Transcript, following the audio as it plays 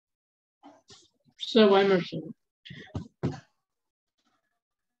Sir, why not, sir?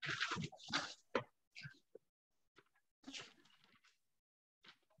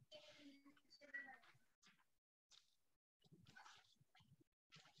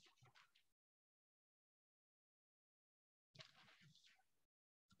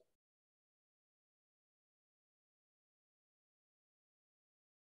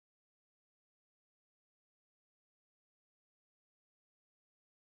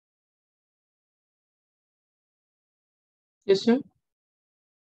 Yes, sir.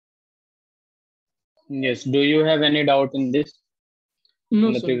 Yes. Do you have any doubt in this?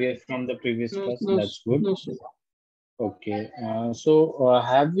 No, From sir. the previous No, class? no, That's good. no, sir. Okay.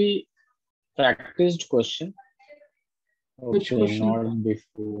 Have we practiced question? Which Okay, question? not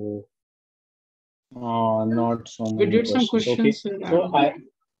before. Not so We many did some questions. Okay. questions, sir. So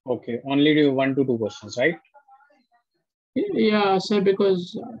okay, only do 1 to 2 questions, right? Yeah, sir,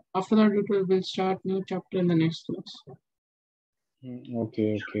 because after that we'll start new chapter in the next class.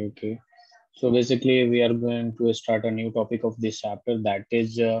 Okay. So basically, we are going to start a new topic of this chapter, that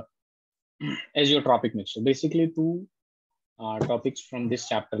is azeotropic mixture. Basically, two topics from this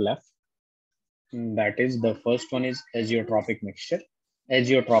chapter left. That is, the first one is azeotropic mixture.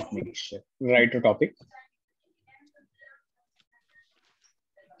 Azeotrop mixture. Write a topic.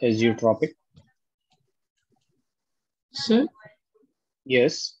 Azeotropic. Sir?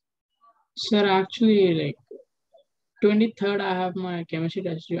 Yes. Sir, actually, like 23rd, I have my chemistry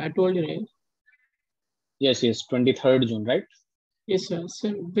test. I told you, right? Yes, 23rd June, right? Yes, sir.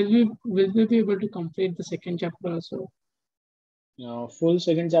 Sir, will we be able to complete the second chapter also? Full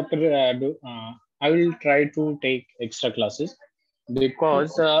second chapter, I will try to take extra classes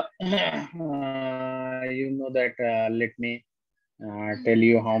because you know that let me tell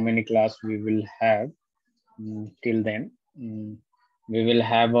you how many class we will have till then. We will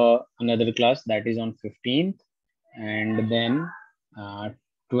have another class that is on 15th, and then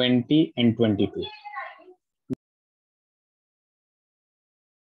 20 and 22.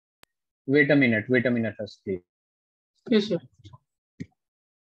 Wait a minute first, please. Yes, sir.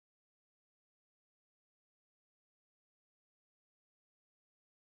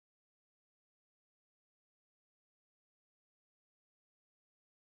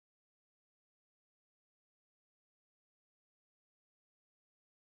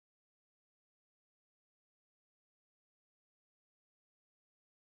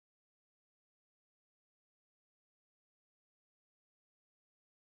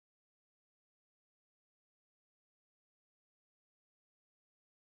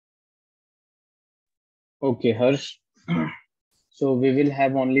 Okay, Harsh. So we will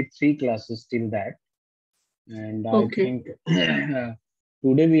have only 3 classes till that, and I think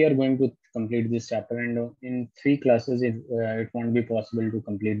today we are going to complete this chapter, and in 3 classes it won't be possible to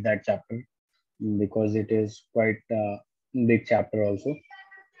complete that chapter because it is quite big chapter also.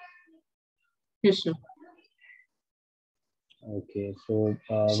 Yes, sir. Okay, so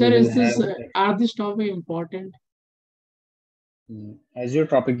Sir, we will is this have are this topic important?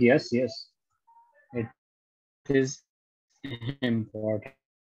 azeotropic. Yes, it is important.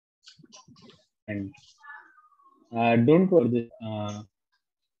 Don't worry this.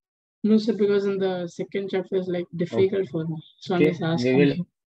 No, sir, because in the second chapter is like difficult for me. So I'm Okay, just we asking will you.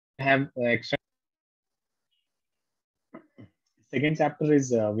 have extra. Second chapter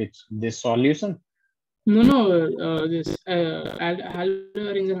is which? The solution. No, this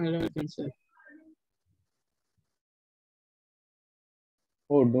algorithms and algorithms, sir.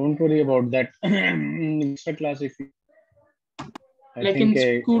 Oh, don't worry about that. Extra class if you, I Like think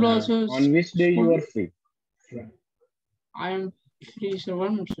in school also, on which day you school, are free? I am free, sir.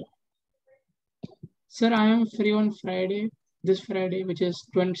 One minute, sir. Sir, I am free on Friday, this Friday, which is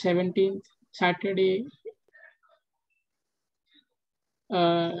 17th, Saturday,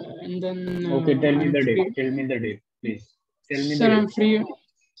 and then Okay, tell me I'm the date. free. Tell me the date, please. Tell me the Sir, date. I'm free.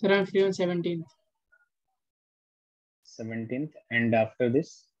 Sir, I'm free on 17th. 17th, and after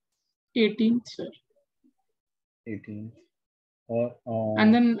this 18th, sir. 18th. Or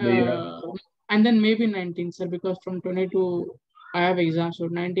And then do you have? maybe 19th, sir, because from 22 I have exams. So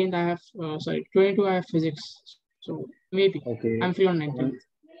 19th I have 22 I have physics. So maybe Okay. I'm free on 19th.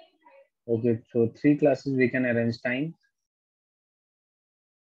 Okay, so 3 classes we can arrange time.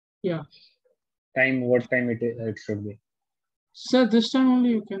 Yeah. Time, what time it should be? Sir, this time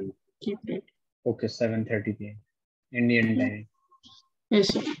only you can keep it. Okay, 7:30 p.m. Indian time. Yes,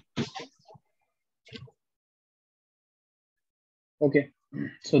 sir. Okay,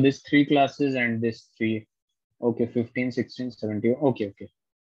 so this 3 classes and this 3. Okay, 15, 16, 17. Okay.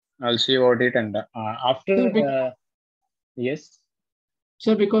 I'll see about it. And after, yes.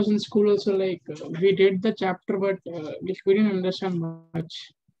 Sir, because in school also, like, we did the chapter, but we didn't understand much.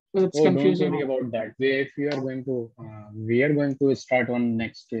 But it's Oh, don't confusing. worry about that. If you are going to, we are going to start on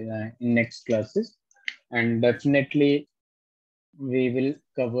next in next classes, and definitely we will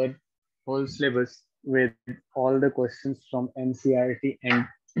cover whole syllabus with all the questions from NCERT and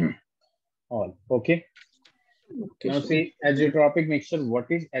all. Okay. Okay, Now sir. see azeotropic mixture.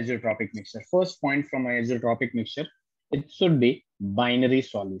 What is azeotropic mixture? First point from azeotropic mixture, it should be binary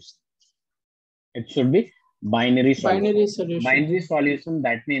solution. It should be binary solution. Binary solution. Binary solution,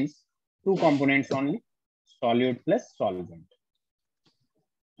 that means two components only, solute plus solvent.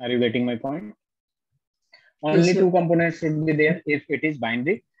 Are you getting my point? Only Yes, sir. two components should be there if it is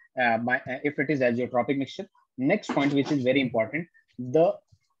binary, if it is azeotropic mixture. Next point, which is very important, the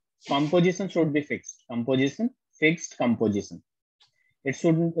composition should be fixed. Composition, fixed composition. It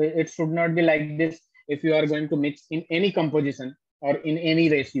should not be like this. If you are going to mix in any composition or in any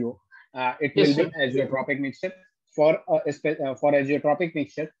ratio, it Yes, will be sir. azeotropic mixture. For azeotropic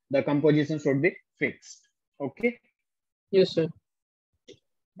mixture, the composition should be fixed. Okay. Yes, sir.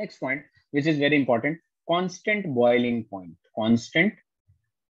 Next point, which is very important, constant boiling point. Constant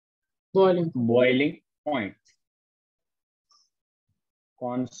Boiling. boiling point.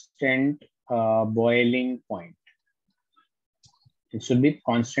 Constant boiling point. It should be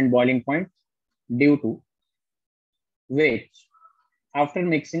constant boiling point, due to which after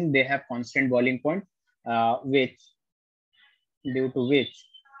mixing they have constant boiling point, which due to which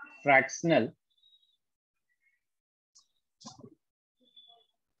fractional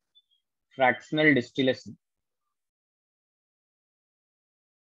distillation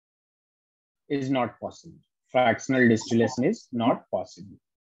is not possible. Fractional distillation is not possible.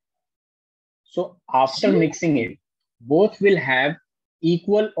 So after mixing it, both will have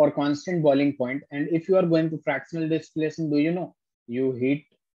equal or constant boiling point. And if you are going to fractional distillation, do you know, you heat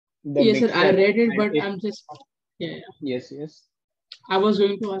the Yes, mixture. sir. I read it, but I'm just, yeah. Yes, yes. I was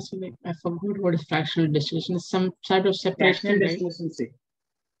going to ask you, like, I forgot what is fractional distillation. It's some sort of separation, Fractional right? distillation, see,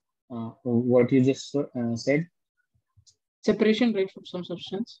 what you just said. Separation, right, from some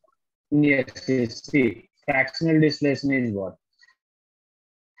substance. Yes, yes. See, fractional distillation is what?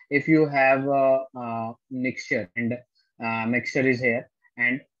 If you have a mixture and mixture is here,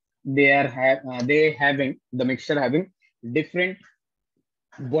 and they having the mixture having different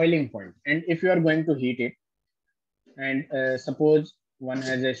boiling point, and if you are going to heat it, and suppose one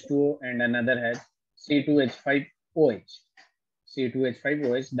has H2O and another has C2H5OH.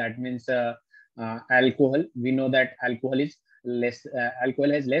 C2H5OH, that means alcohol. We know that alcohol is less.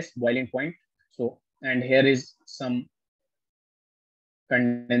 Alcohol has less boiling point. So, and here is some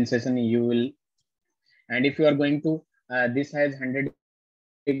condensation. You will, and if you are going to, this has 100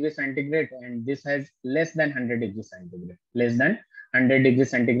 degrees centigrade, and this has less than 100 degrees centigrade. Less than 100 degrees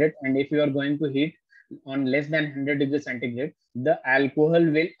centigrade, and if you are going to heat on less than 100 degrees centigrade, the alcohol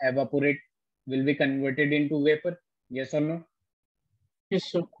will evaporate, will be converted into vapor. Yes or no? Yes,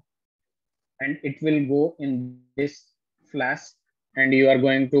 sir. And it will go in this flask, and you are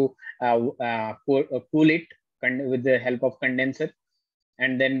going to cool it with the help of condenser.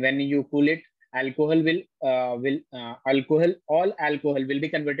 And then when you cool it, alcohol all alcohol will be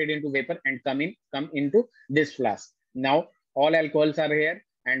converted into vapor and come into this flask. Now all alcohols are here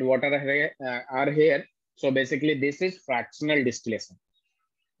and water are here. So basically this is fractional distillation.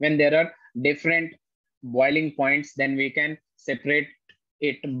 When there are different boiling points, then we can separate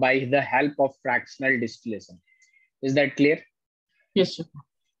it by the help of fractional distillation. Is that clear? Yes, sir.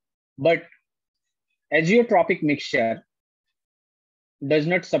 But azeotropic mixture does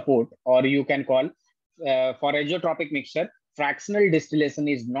not support, or you can call, for azeotropic mixture, fractional distillation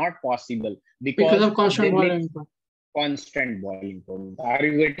is not possible because of constant boiling point. Constant boiling point. Are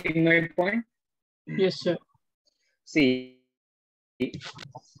you getting my point? Yes, sir. See,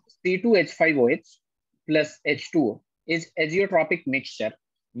 C2H5OH plus H2O is azeotropic mixture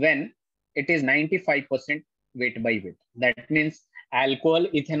when it is 95% weight by weight. That means alcohol,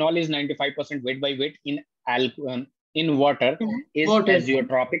 ethanol is 95% weight by weight in water is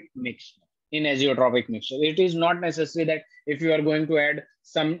azeotropic mixture. In azeotropic mixture, it is not necessary that if you are going to add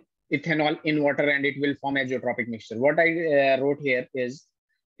some ethanol in water and it will form azeotropic mixture. What I wrote here is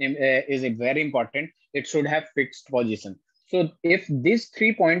very important. It should have fixed position. So if these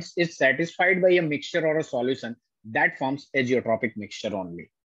 3 points is satisfied by a mixture or a solution, that forms azeotropic mixture only.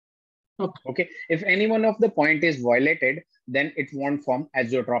 Okay. If any one of the point is violated, then it won't form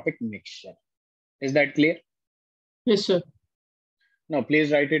azeotropic mixture. Is that clear? Yes, sir. Now,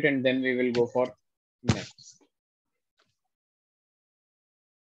 please write it and then we will go for next.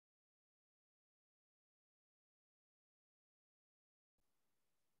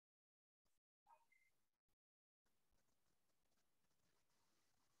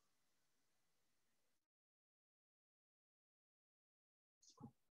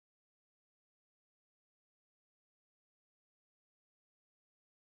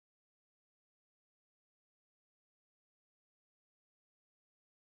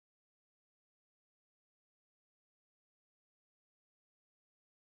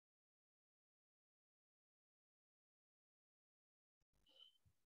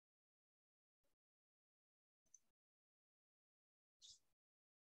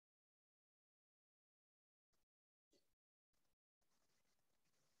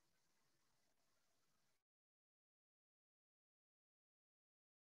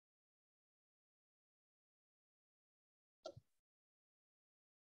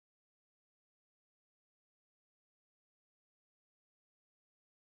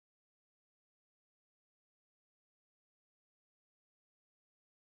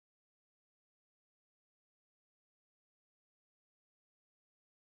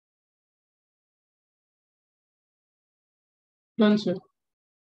 Done, sir.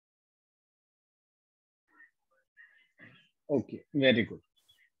 Okay, very good.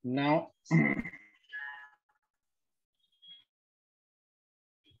 Now,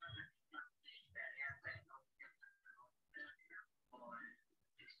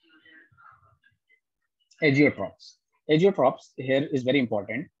 Agiotrophs. Agiotrophs here is very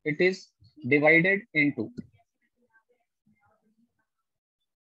important. It is divided into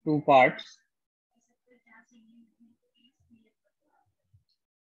two parts.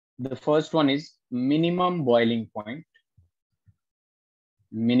 The first one is minimum boiling point,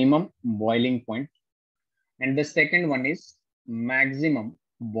 and the second one is maximum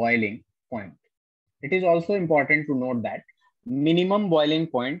boiling point. It is also important to note that minimum boiling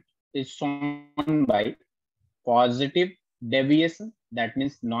point is shown by positive deviation, that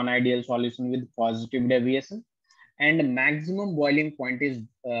means non-ideal solution with positive deviation, and maximum boiling point is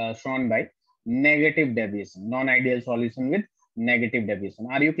shown by negative deviation, non-ideal solution with negative deviation.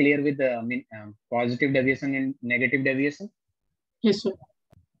 Are you clear with the positive deviation and negative deviation? Yes, sir.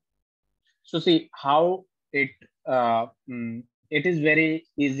 So see how it is very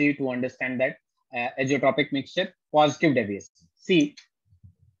easy to understand that azeotropic mixture, positive deviation. See,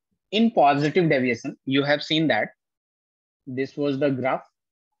 in positive deviation, you have seen that this was the graph.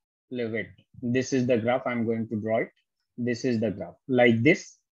 Wait, this is the graph. I'm going to draw it. This is the graph like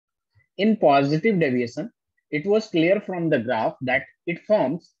this. In positive deviation, it was clear from the graph that it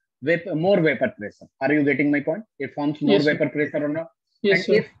forms with more vapor pressure. Are you getting my point? It forms more vapor pressure or not? Yes, and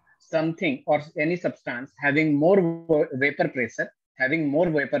sir. If something or any substance having more vapor pressure,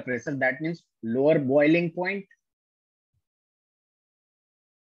 that means lower boiling point.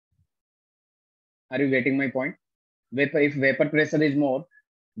 Are you getting my point? If vapor pressure is more,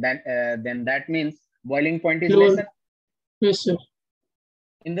 then that means boiling point is lesser. Yes, sir.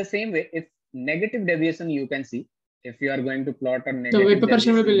 In the same way, if negative deviation, you can see, if you are going to plot a negative the vapor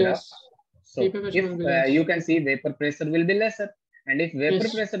pressure will be graph, less. so if you can see vapor pressure will be lesser, and if vapor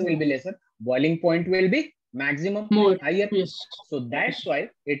pressure will be lesser, boiling point will be maximum, more higher. Yes. So that's why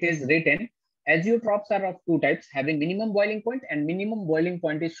it is written azeotrophs are of two types, having minimum boiling point, and minimum boiling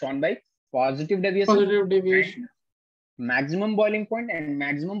point is shown by positive deviation. Maximum boiling point and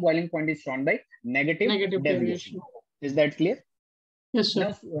maximum boiling point is shown by negative deviation. Is that clear? Yes,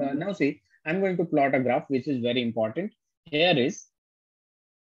 sir. Now see, I'm going to plot a graph which is very important. Here is,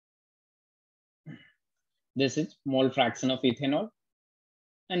 this is mole fraction of ethanol,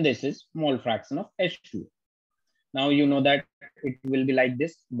 and this is mole fraction of H2. Now you know that it will be like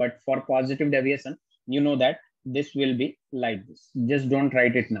this, but for positive deviation, you know that this will be like this. Just don't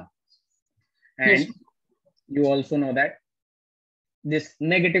write it now. And yes, you also know that this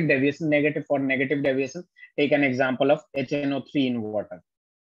negative deviation, for negative deviation, take an example of HNO3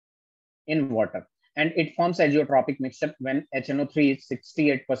 in water. And it forms azeotropic mixture when HNO3 is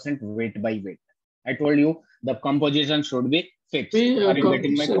 68% weight by weight. I told you the composition should be fixed. Are you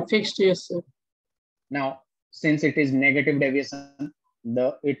getting my point? Fixed, yes, sir. Now, since it is negative deviation,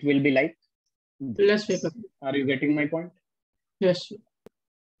 it will be like less vapor. Are you getting my point? Yes, sir.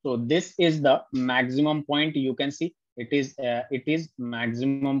 So this is the maximum point. You can see it is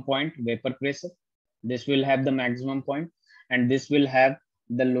maximum point vapor pressure. This will have the maximum point, and this will have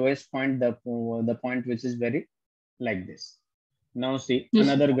the lowest point, the point which is very like this. Now see, yes,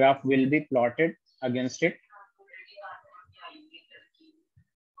 another graph will be plotted against it.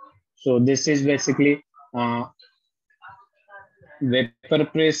 So this is basically vapor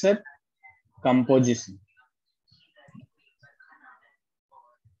pressure composition.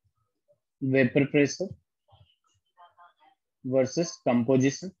 Vapor pressure versus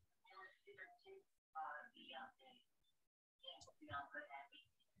composition.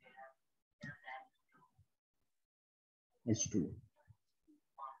 H2.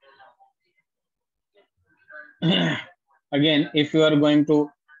 Again, if you are going to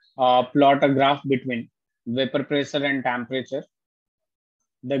plot a graph between vapor pressure and temperature,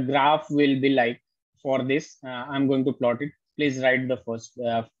 the graph will be like, for this, I'm going to plot it. Please write the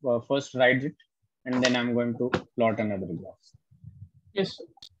first write it, and then I'm going to plot another graph. Yes, sir.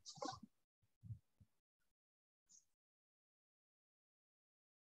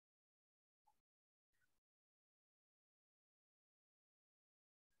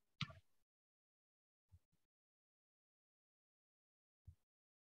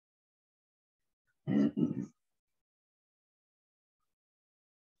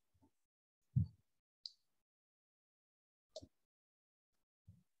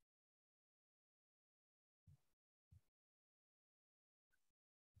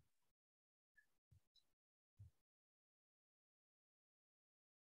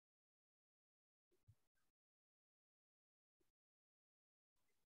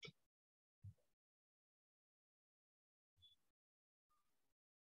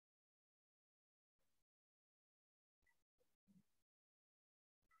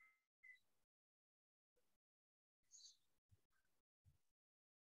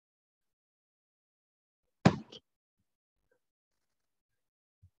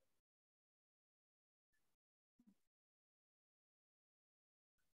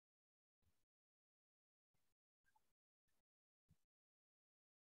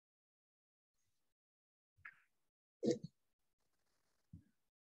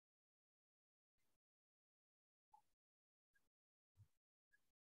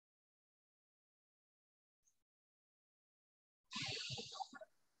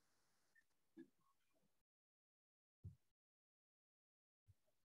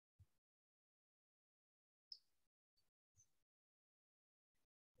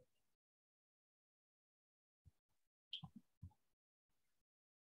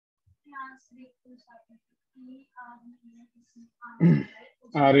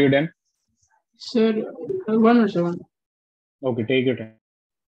 Are you done? Sir, one more, sir. Okay, take your time.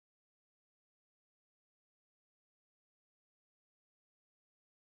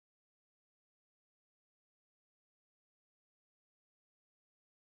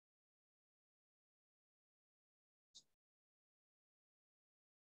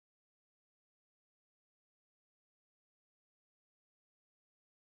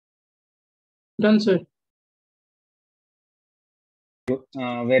 Done, sir.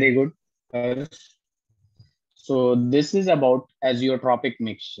 Very good. So this is about azeotropic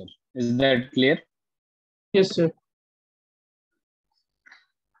mixture. Is that clear? Yes, sir.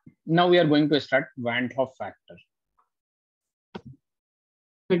 Now we are going to start Vant Hoff factor.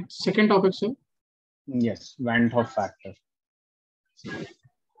 Like second topic, sir. Yes, Vant Hoff factor.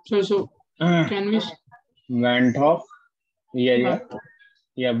 So can we? Vant Hoff. Yeah.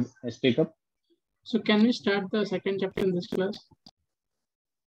 Speak up. So can we start the second chapter in this class?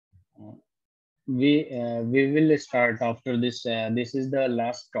 We will start after this. This is the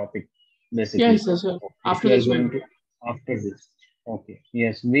last topic, basically. Yes, sir. After this one. After this. Okay.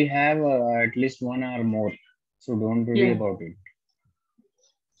 Yes, we have at least 1 hour more, so don't worry about it.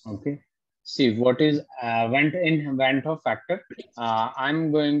 Okay. See what is Vant Hoff factor.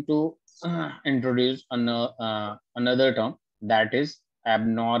 I'm going to introduce another term, that is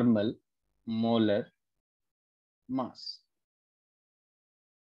abnormal molar mass.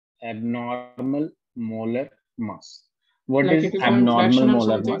 Abnormal molar mass. What like is abnormal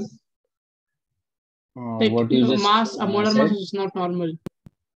molar mass? Like what you just mass, a molar mass is not normal.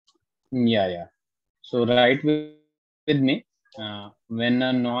 Yeah. So write with me. When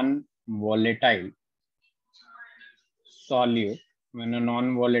a non-volatile solute,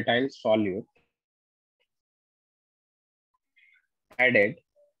 added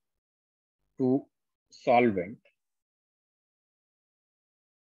to solvent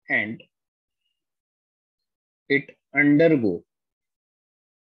and it undergo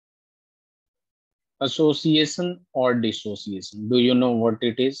association or dissociation. Do you know what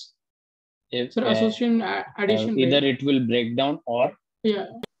it is? If, Sir, association, addition. Either right? it will break down or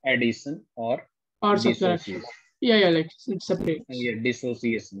addition or subtraction. Yeah, like it's separate. Yeah,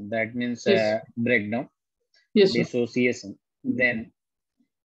 dissociation. That means yes. Breakdown. Yes, dissociation. Sir.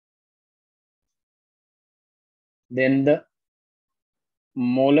 Then the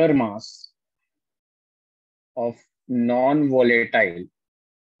molar mass of non-volatile.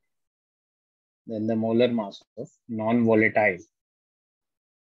 Then the molar mass of non-volatile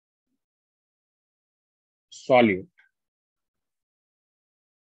solute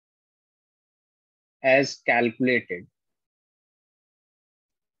as calculated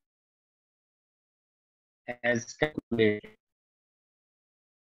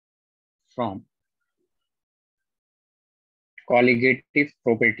from colligative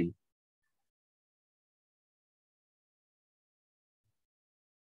property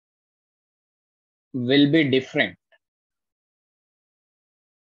will be different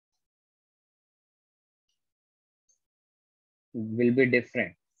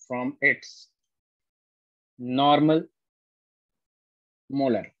from its normal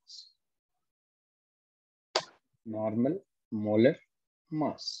molar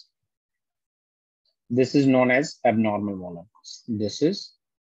mass. This is known as abnormal molar mass. This is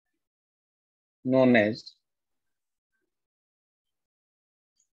known as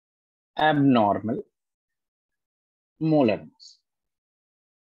abnormal molar mass.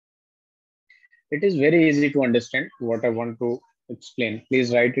 It is very easy to understand what I want to explain.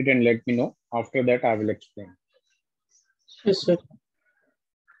 Please write it and let me know. After that, I will explain. Yes, sir.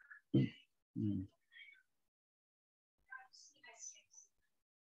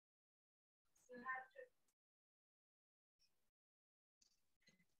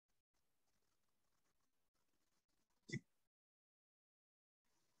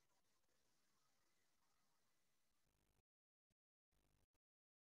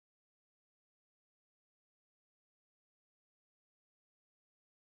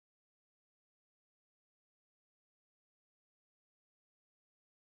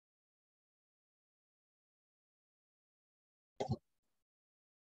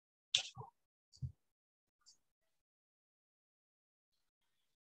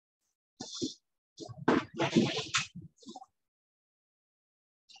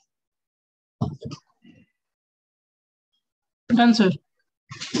 Done, sir.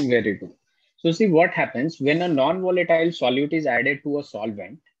 Very good. So see what happens when a non-volatile solute is added to a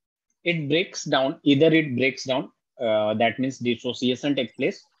solvent. It breaks down. Either it breaks down, that means dissociation takes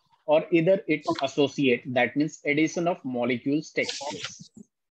place, or either it associate, that means addition of molecules takes place.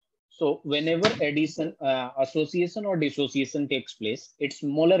 So whenever addition, association or dissociation takes place, its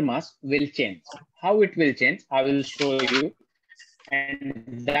molar mass will change. How it will change, I will show you.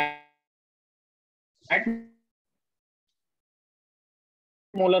 And that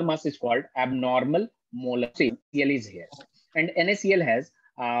molar mass is called abnormal molar mass. See, NaCl is here. And NaCl has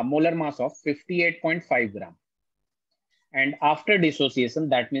a molar mass of 58.5 gram. And after dissociation,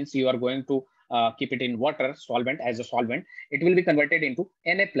 that means you are going to keep it in water solvent as a solvent. It will be converted into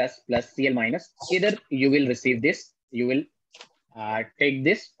Na plus Cl minus. Either you will receive this, you will take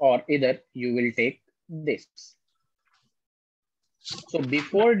this, or either you will take this. So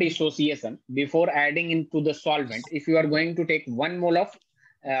before dissociation, before adding into the solvent, if you are going to take 1 mole of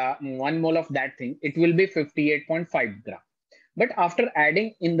that thing, it will be 58.5 gram. But after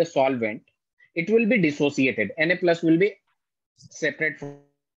adding in the solvent, it will be dissociated. Na plus will be separate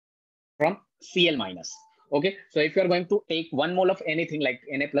from Cl minus. Okay, so if you are going to take 1 mole of anything like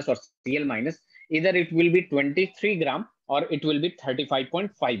Na plus or Cl minus, either it will be 23 gram or it will be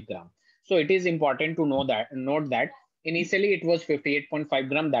 35.5 gram. So it is important to note that initially it was 58.5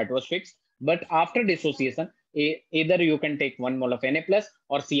 gram, that was fixed, but after dissociation, either you can take 1 mole of Na plus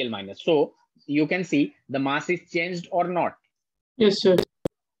or Cl minus. So you can see the mass is changed or not. Yes, sir.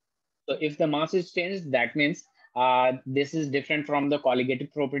 So if the mass is changed, that means this is different from the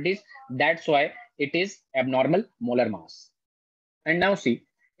colligative properties. That's why it is abnormal molar mass. And now see,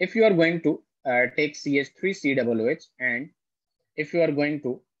 if you are going to take CH3COOH, and if you are going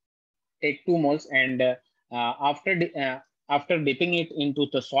to take 2 moles, and after dipping it into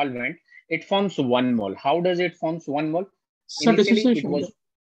the solvent, it forms 1 mole. How does it forms 1 mole? So Initially, it dissociation. was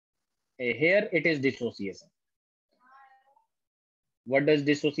here. It is dissociation. What does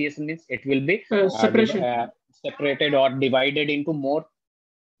dissociation means? It will be separation. Separated or divided into more.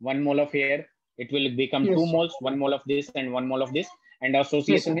 1 mole of air, it will become Yes. 2 moles, 1 mole of this and 1 mole of this. And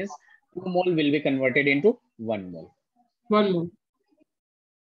association Yes, means 2 mole will be converted into 1 mole. 1 mole.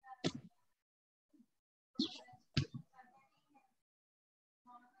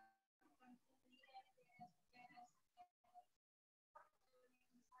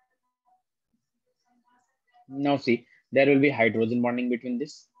 Now see, there will be hydrogen bonding between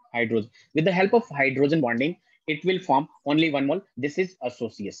this hydrogen. With the help of hydrogen bonding, it will form only 1 mole. This is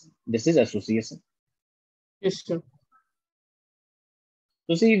association. This is association. Yes, sir.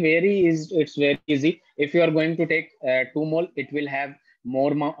 So see, it's very easy. If you are going to take 2 mole, it will have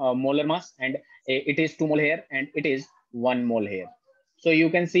more molar mass, and it is 2 mole here, and it is 1 mole here. So you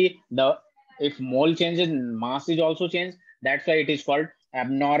can see if mole changes, mass is also changed. That's why it is called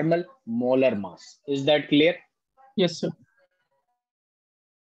abnormal molar mass. Is that clear? Yes, sir.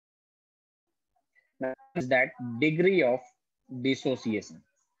 Now is that degree of dissociation.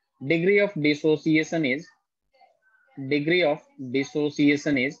 Degree of dissociation is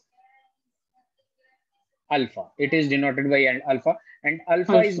alpha. It is denoted by alpha, and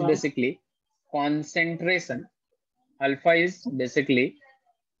alpha is basically concentration. Alpha is basically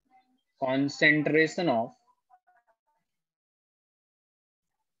concentration of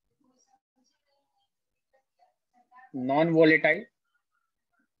non-volatile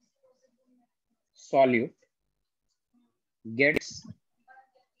solute gets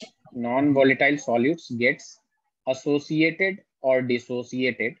associated or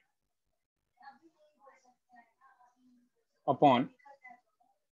dissociated upon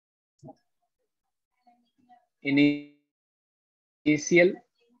initial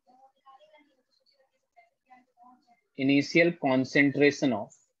concentration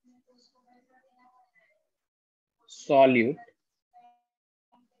of solute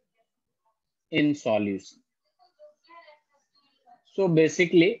in solution. So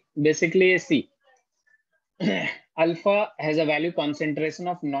basically see, alpha has a value concentration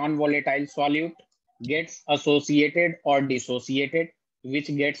of non-volatile solute gets associated or dissociated, which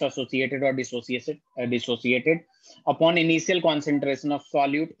gets associated or dissociated upon initial concentration of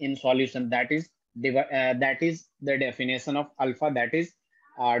solute in solution. That is the definition of alpha. That is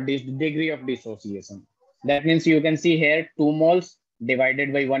this degree of dissociation. That means you can see here 2 moles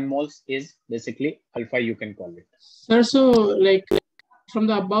divided by 1 moles is basically alpha, you can call it. Sir, so like from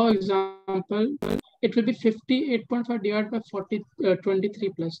the above example, it will be 58.5 divided by 23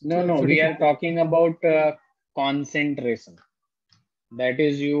 plus. No, we are talking about concentration. That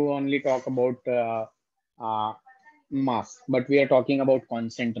is, you only talk about mass, but we are talking about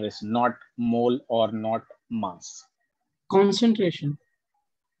concentration, not mole or not mass. Concentration.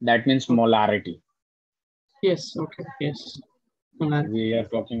 That means molarity. Yes, okay, yes. Molarity. We are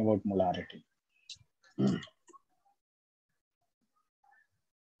talking about molarity.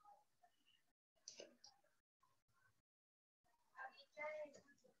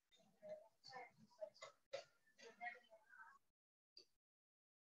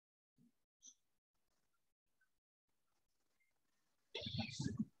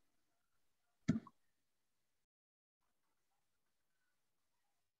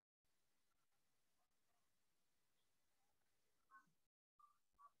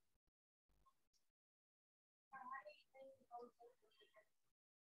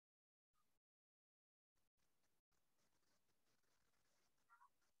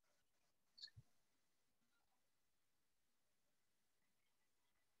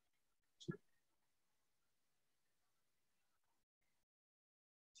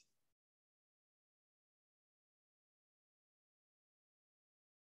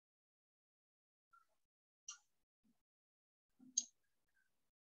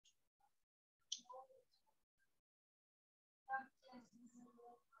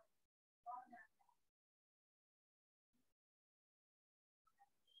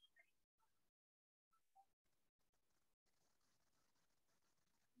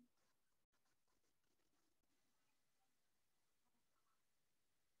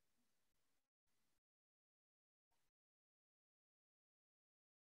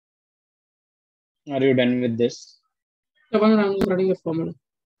 Are you done with this? I'm just writing a formula.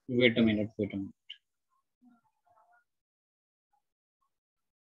 Wait a minute. Wait a minute.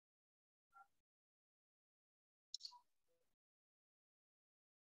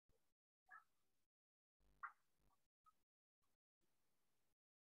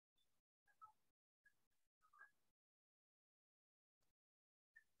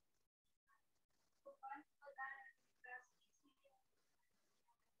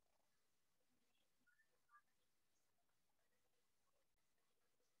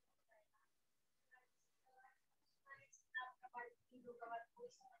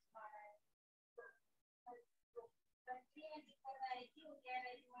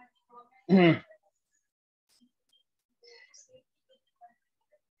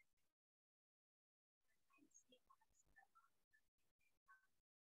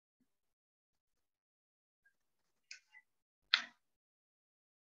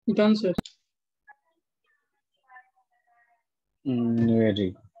 Done, sir.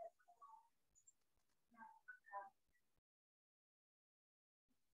 Very.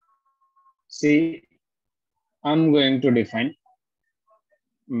 See, I'm going to define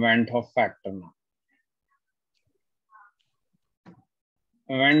Vant Hoff factor now.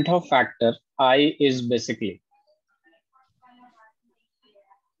 Vant Hoff factor I is basically,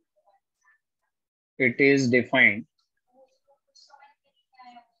 it is defined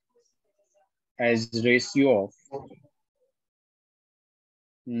as ratio of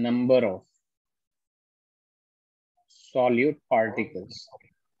number of solute particles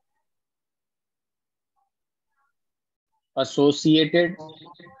associated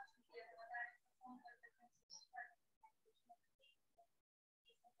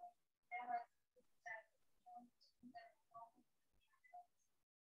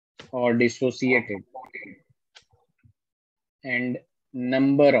or dissociated and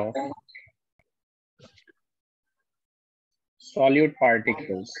number of solute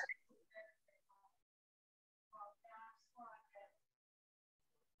particles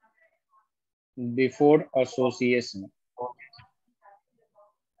before association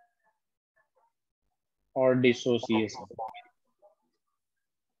or dissociation.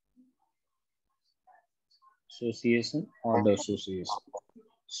 Association or dissociation.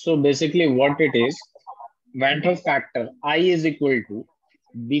 So basically what it is, Vant Hoff factor I is equal to,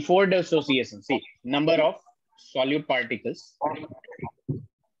 before dissociation, see, number of solute particles,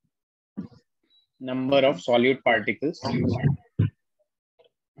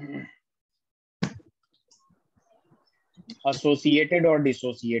 associated or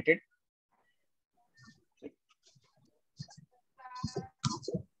dissociated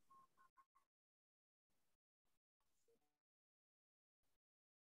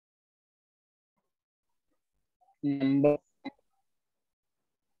number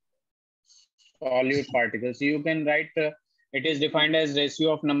solute particles. You can write it is defined as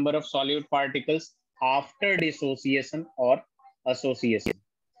ratio of number of solute particles after dissociation or association.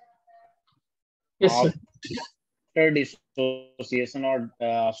 Yes, sir. After dissociation or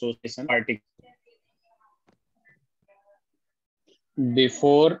association particles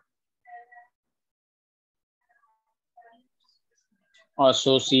before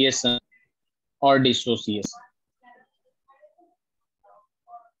association or dissociation.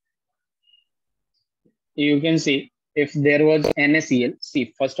 You can see if there was NaCl,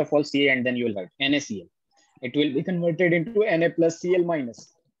 see, first of all Ca and then you will write NaCl. It will be converted into Na plus Cl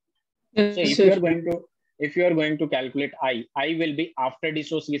minus. Yes, so if you are going to calculate I will be after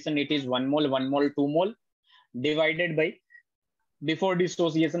dissociation, it is 1 mole, 1 mole, 2 mole divided by before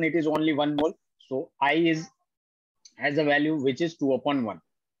dissociation, it is only 1 mole. So I is as a value which is 2 upon 1.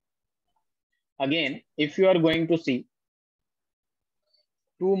 Again, if you are going to see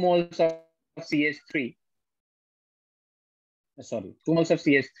 2 moles of CH3, 2 moles of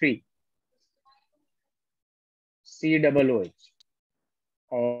CH3, COOH,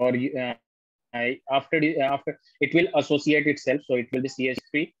 or after it will associate itself, so it will be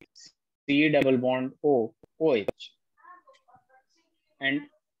CH3, C double bond O, OH, and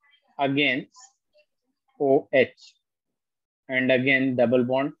again OH, and again double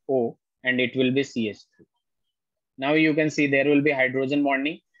bond O, and it will be CH3. Now you can see there will be hydrogen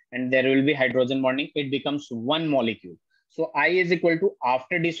bonding and there will be hydrogen bonding. It becomes one molecule. So I is equal to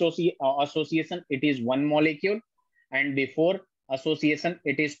after association, it is one molecule, and before association,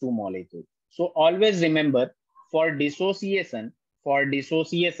 it is two molecules. So always remember for dissociation, that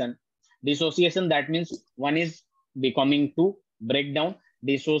means one is becoming two, breakdown,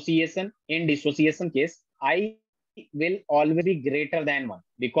 dissociation. In dissociation case, I will always be greater than one,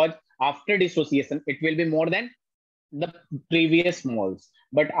 because after dissociation, it will be more than the previous moles.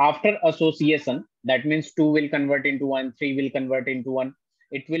 But after association, that means 2 will convert into 1, 3 will convert into 1,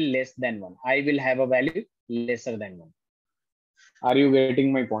 it will less than 1. I will have a value lesser than 1. Are you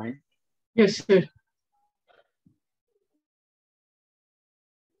getting my point? Yes, sir.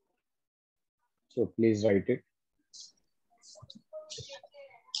 So please write it.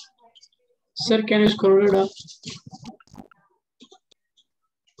 Sir, can you scroll it up?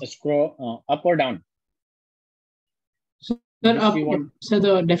 Scroll up or down? Sir, up. So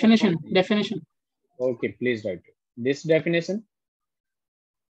the definition. Okay, please write it. This definition?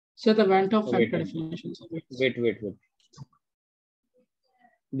 So the Vant factor definition. Wait.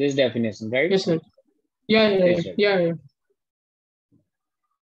 This definition, right? Yes, sir. Yeah.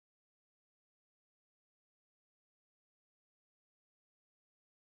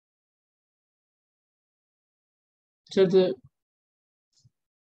 So the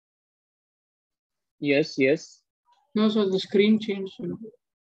yes. No, so the screen changed.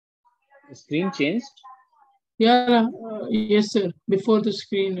 The screen changed? Yeah, yes, sir. Before the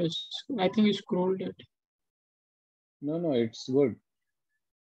screen is, I think you scrolled it. No, it's good.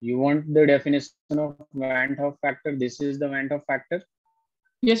 You want the definition of Vant factor? This is the Vant factor?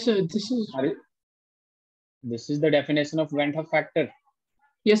 Yes, sir. This is the definition of Vant factor?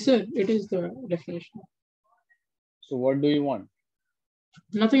 Yes, sir. It is the definition. So what do you want?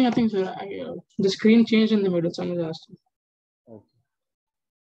 Nothing, sir. The screen changed in the middle, so I was asking.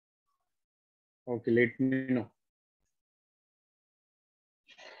 Okay, let me know.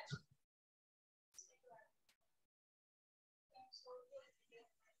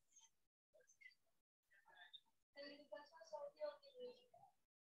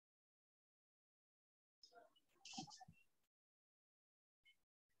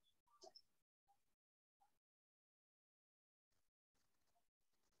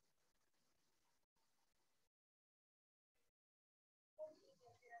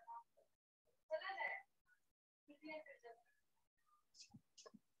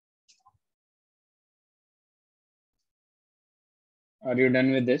 Are you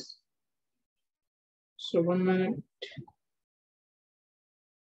done with this? So 1 minute.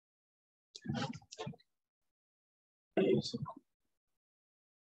 Yes.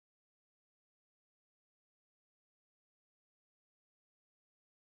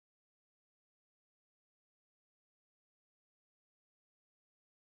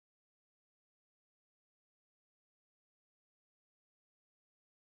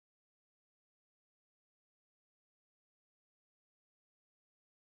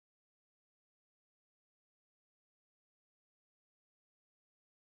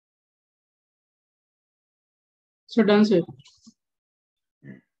 So done, sir.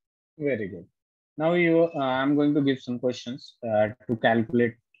 Very good. Now I'm going to give some questions to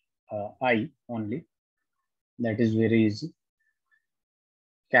calculate I only. That is very easy.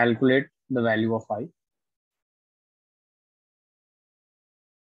 Calculate the value of I.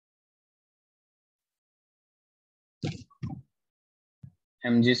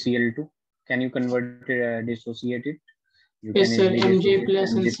 MgCl2. Can you convert it, dissociate it? You yes, can sir. easily Mg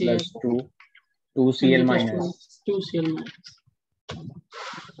plus Mg and Cl. plus 2Cl minus 2Cl minus.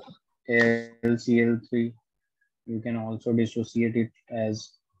 LCl3. You can also dissociate it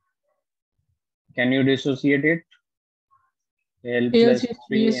as. Can you dissociate it? Al plus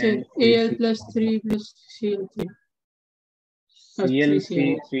 3 yes, and Al plus 3 plus Cl3.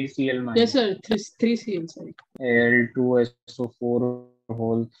 Cl3, 3Cl minus. Yes, sir. 3Cl, sorry. Al2SO4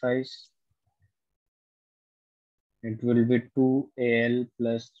 whole thrice. It will be 2Al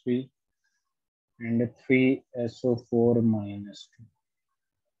plus 3 and 3SO4 minus 2.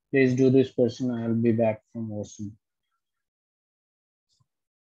 Please do this question. I will be back from washroom.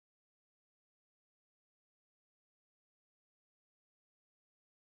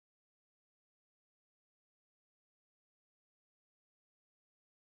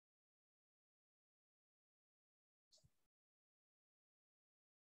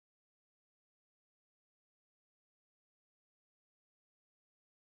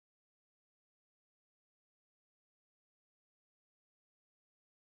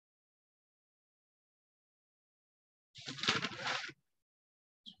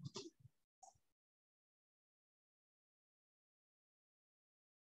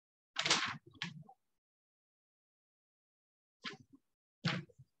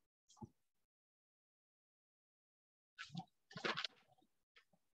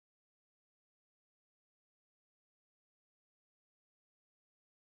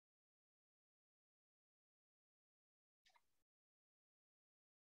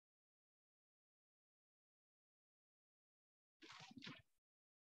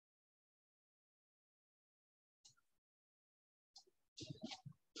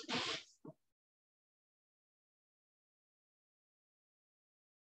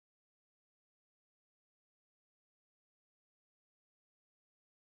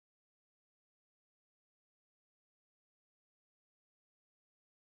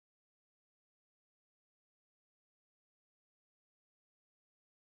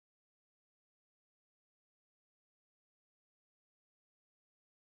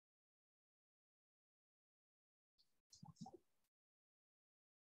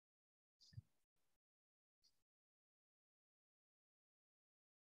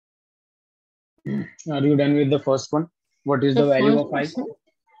 Are you done with the first one? What is The the value first of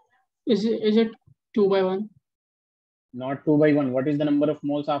I? is it 2 by 1? Not 2 by 1. What is the number of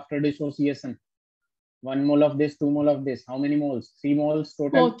moles after dissociation? 1 mole of this, 2 mole of this. How many moles? 3 moles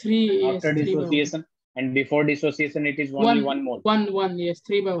total Oh, 3, yes, after 3 by 1. dissociation. And before dissociation, it is only 1 mole. 1, yes,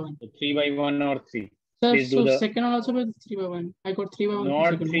 3 by 1. So 3 by 1 or 3. Sir, Please do so the. second one also by 3 by 1. I got 3 by 1 for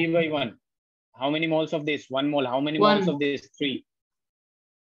Not second 3 one. by 1. How many moles of this? 1 mole. How many moles 1. of this? 3.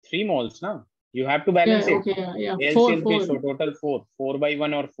 3 moles, now. You have to balance Yeah, it. okay, yeah. LCM 4. so total 4. 4 by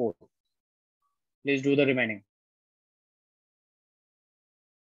 1 or 4. Please do the remaining.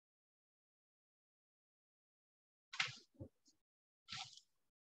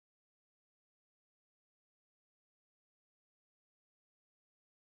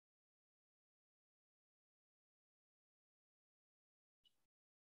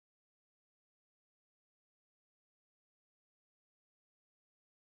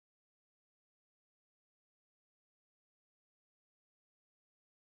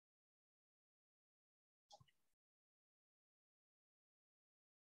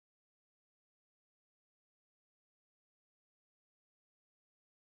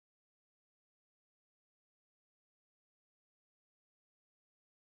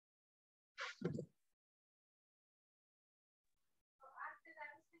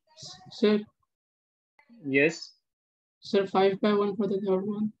 Sir, Yes. sir, 5 by 1 for the third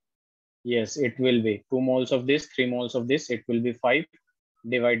one. Yes, it will be 2 moles of this, 3 moles of this. It will be 5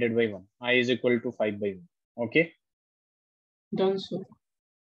 divided by 1. I is equal to 5 by 1. Okay. Done, sir.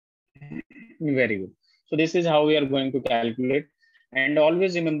 Very good. So this is how we are going to calculate. And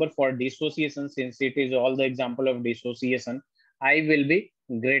always remember, for dissociation, since it is all the example of dissociation, I will be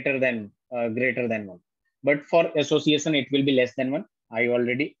greater than 1. But for association, it will be less than 1. I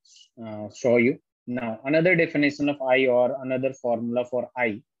already show you. Now, another definition of I, or another formula for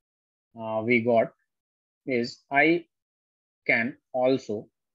I we got is I can also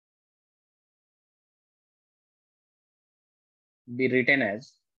be written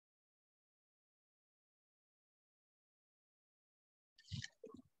as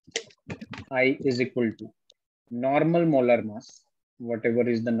I is equal to normal molar mass, whatever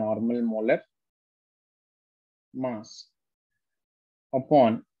is the normal molar mass,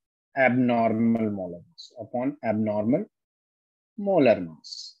 upon abnormal molar mass, upon abnormal molar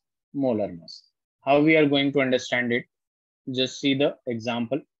mass. How we are going to understand it? Just see the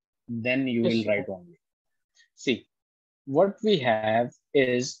example, then you will Yes. write only. See, what we have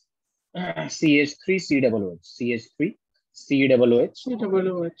is CH3COOH,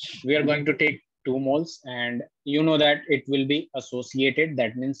 CH3COOH. We are going to take 2 moles, and you know that it will be associated.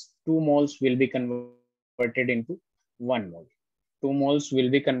 That means 2 moles will be converted into 1 mole. 2 moles will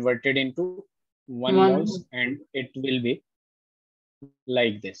be converted into 1 moles, and it will be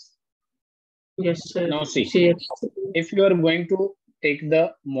like this. Yes, sir. Now see, if you are going to take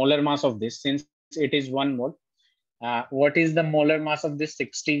the molar mass of this, since it is 1 mole, what is the molar mass of this?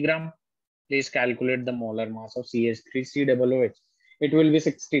 60 gram. Please calculate the molar mass of CH3COOH. It will be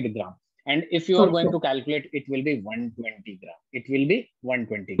 60 gram. And if you are going to calculate, it will be 120 gram. It will be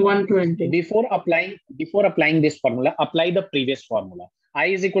 120 gram. 120. Before applying this formula, apply the previous formula. I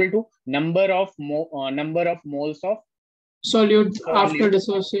is equal to number of moles of solute after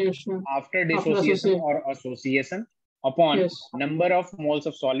dissociation. After dissociation or association, upon number of moles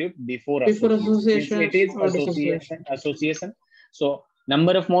of solute before association. Since it is association, so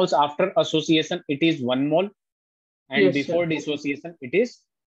number of moles after association, it is 1 mole, and before dissociation, it is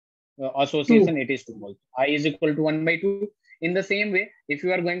association, it is 2 moles. I is equal to 1 by 2. In the same way, if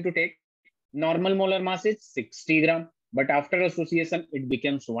you are going to take normal molar mass is 60 gram, but after association, it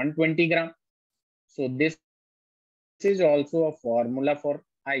becomes 120 gram. So this is also a formula for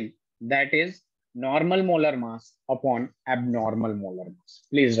I, that is normal molar mass upon abnormal molar mass.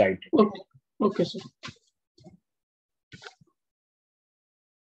 Please write it. Okay, okay, sir.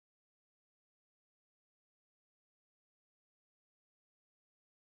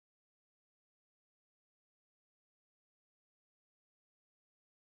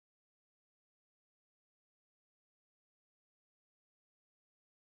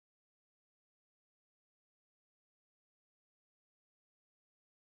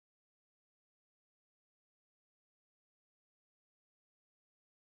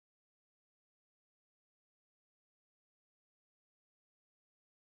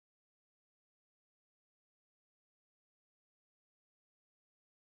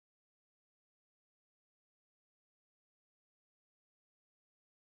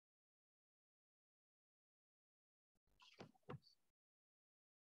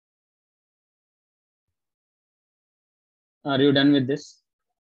 Are you done with this?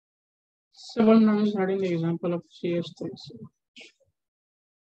 So one I'm just writing the example of CS3.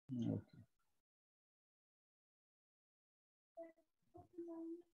 Okay.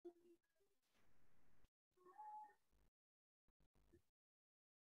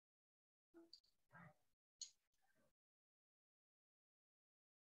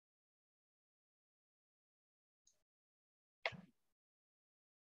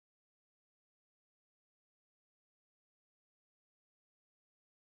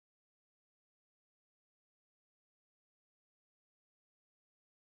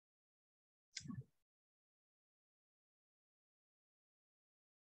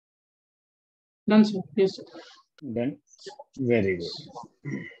 Done, sir. Yes, sir. Done. Very good.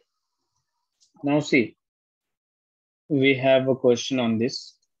 Now see, we have a question on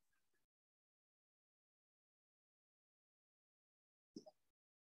this.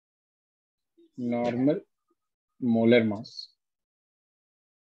 Normal molar mass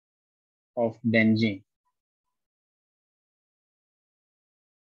of benzene,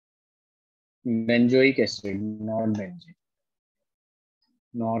 benzoic acid, not benzene.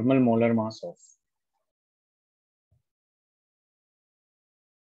 Normal molar mass of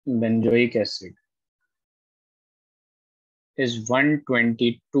benzoic acid is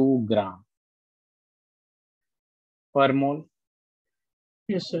 122 gram per mole.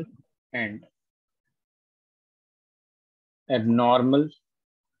 Yes, sir. And abnormal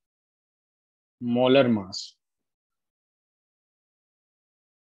molar mass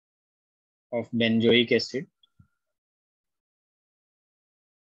of benzoic acid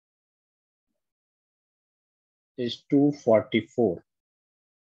is 244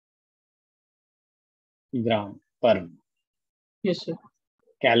 gram per mole. Yes, sir.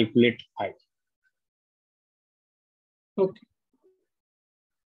 Calculate I. Okay.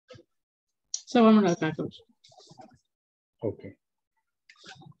 So 1 minute, I'll calculate. Okay.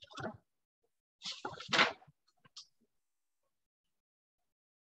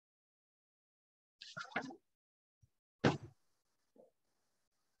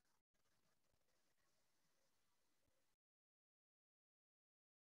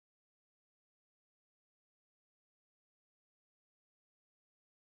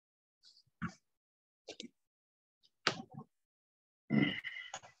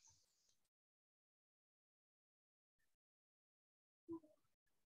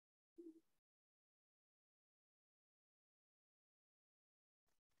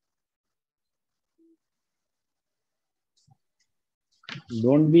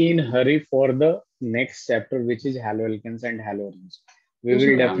 Don't be in hurry for the next chapter, which is haloalkanes and haloarenes. We Yes, will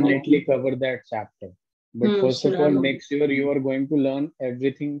sir. definitely cover that chapter. But first Sir, of all, make sure you are going to learn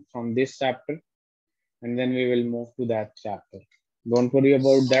everything from this chapter, and then we will move to that chapter. Don't worry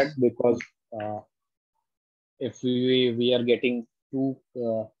about that, because if we are getting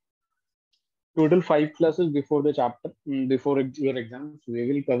total 5 classes before the chapter, before your exams, we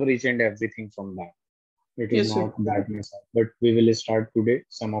will cover each and everything from that. It is yes, sir. not that much, but we will start today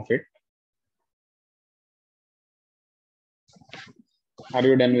some of it. Are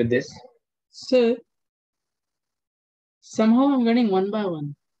you done with this? Sir, somehow I'm getting 1 by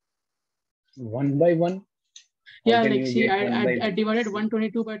 1. 1 by 1? How yeah, can like you see, get 1 by I 1? divided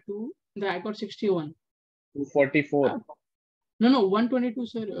 122 by 2, then I got 61. 244. No, 122,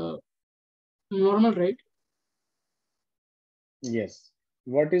 sir. Normal, right? Yes.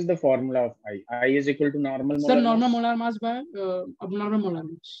 What is the formula of I? I is equal to normal Sir, molar normal mass? molar mass by abnormal molar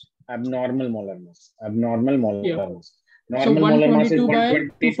mass. Abnormal molar mass. Abnormal molar Yeah. mass. Normal So molar mass is 122 by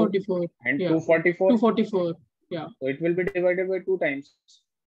 122 244. and Yeah. 244. 244. Yeah. So it will be divided by 2 times.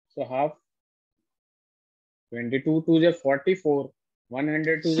 So half. 22 to the 44.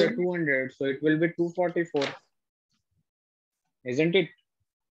 100 to the 200. So it will be 244. Isn't it?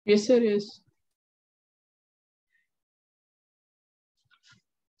 Yes, sir. Yes.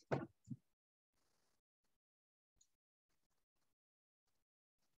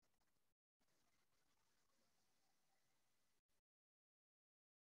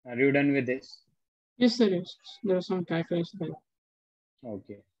 Are you done with this? Yes, sir. Yes. There are some calculations.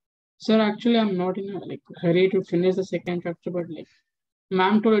 Okay. Sir, actually, I'm not in a hurry to finish the second chapter, but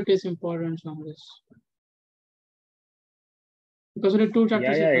ma'am told it is important on this. Because only 2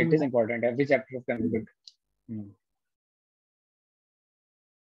 chapters Yeah, are it is coming. important. Every chapter of computer.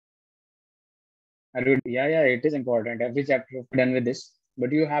 Yeah, it is important. Every chapter of done with this,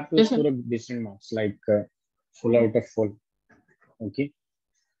 but you have to Yes, score sir. a decent marks, like full out of full. Okay.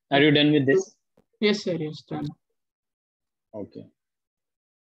 Are you done with this? Yes, sir. Yes, done. Okay.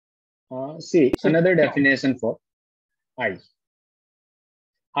 See, another definition for I.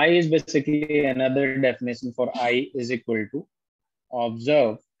 I is basically another definition for I is equal to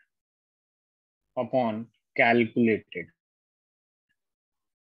observed upon calculated.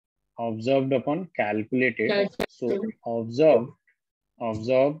 Observed upon calculated. So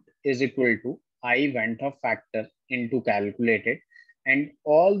observed is equal to I Vant Hoff factor into calculated, and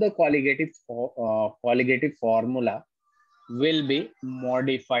all the colligative formula will be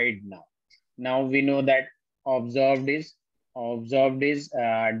modified now. Now we know that observed is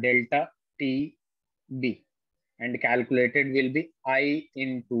delta TB, and calculated will be I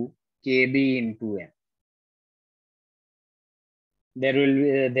into KB into M.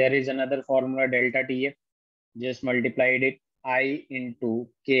 There is another formula delta TF. Just multiplied it I into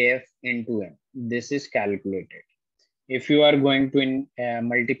KF into M. This is calculated. If you are going to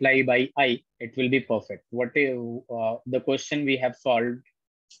multiply by I, it will be perfect. What is the question we have solved?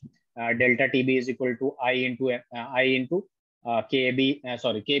 Delta TB is equal to I into KB.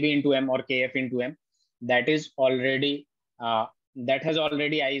 KB into M or KF into M. That is already that has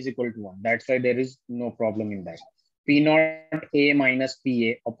already I is equal to 1. That's why there is no problem in that. P naught A minus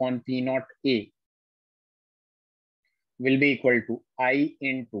PA upon P naught A will be equal to I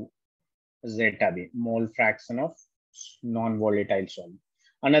into zeta B, mole fraction of non-volatile solid.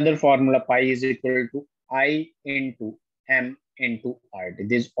 Another formula pi is equal to I into M into RT.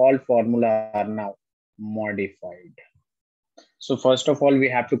 These all formula are now modified. So first of all, we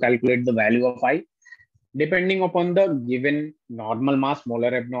have to calculate the value of I. Depending upon the given normal mass,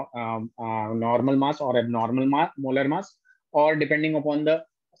 normal mass or abnormal molar mass, or depending upon the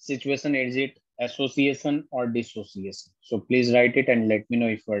situation, is it association or dissociation? So please write it and let me know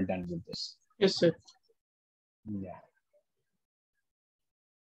if we're done with this. Yes, sir. Yeah.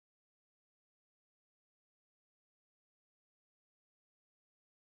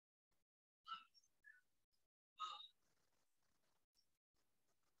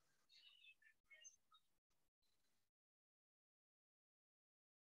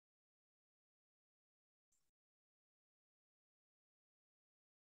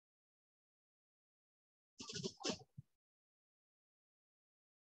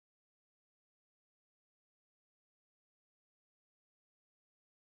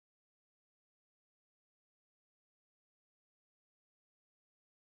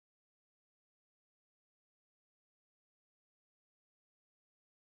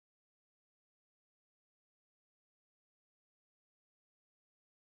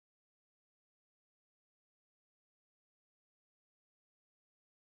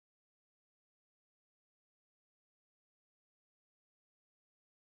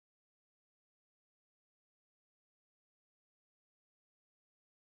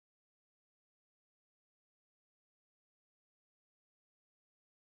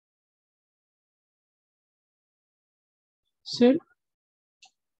 Sir,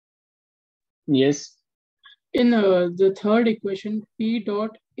 Yes. in the third equation, P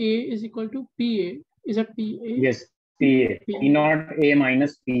dot A is equal to PA. Is that PA? Yes, PA. P naught A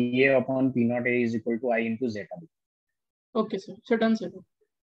minus PA upon P naught A is equal to I into zeta B. Okay, sir. So done, sir.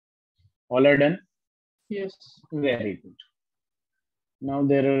 All are done? Yes. Very good. Now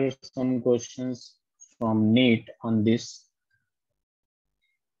there are some questions from NEET on this.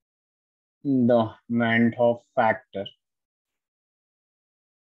 The Vant Hoff factor.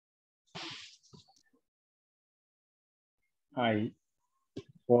 I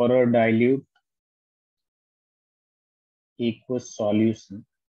for a dilute aqueous solution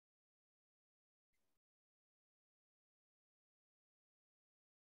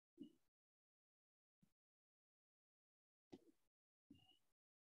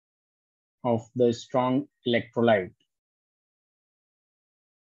of the strong electrolyte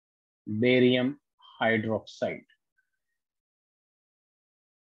barium hydroxide.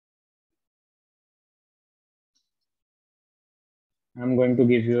 I'm going to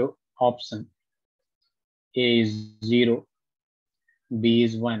give you option. A is 0, B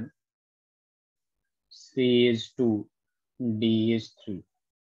is 1, C is 2, D is 3.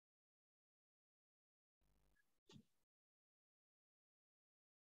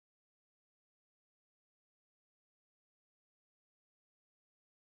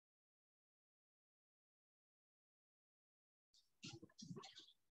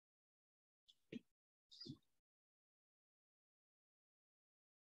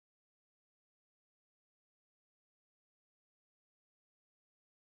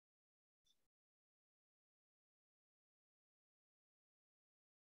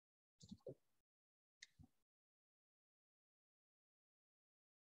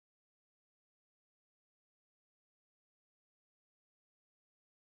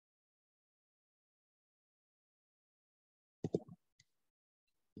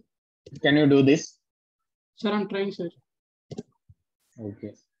 Can you do this? Sir, I'm trying, sir.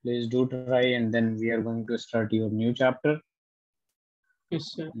 Okay. Please do try, and then we are going to start your new chapter.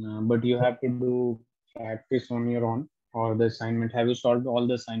 Yes, sir. But you have to do practice on your own or the assignment. Have you solved all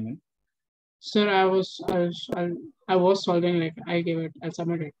the assignment? Sir, I was solving, like I gave it, I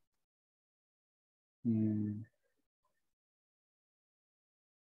submitted. The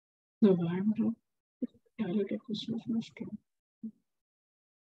Vant dialectic is most strong.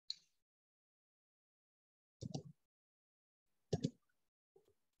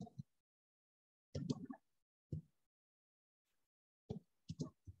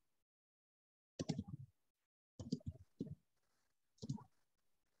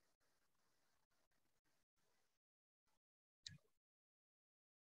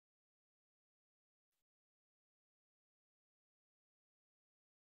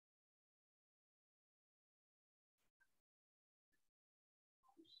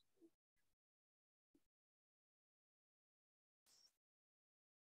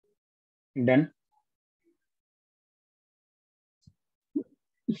 Done.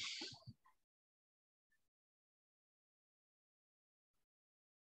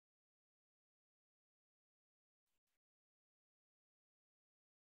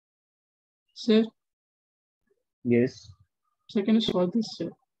 Sir, Yes. so can you solve this, sir?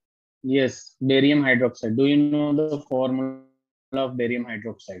 Yes. Barium hydroxide. Do you know the formula of barium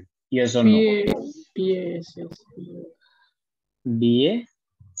hydroxide? Yes or no? Yes. Da.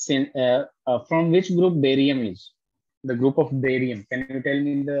 From which group barium is? The group of barium. Can you tell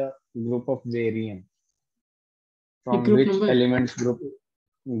me the group of barium? The From group which number? elements group?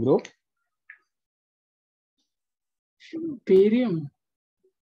 Barium.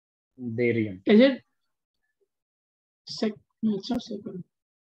 Barium. Is it no, it's not second.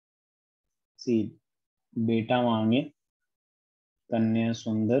 See, beta मांगे, कन्या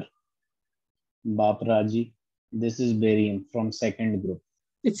सुंदर, बाप राजी. This is barium from second group.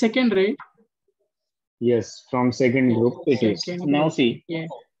 It's second, right? Yes, from second group it is. Now see,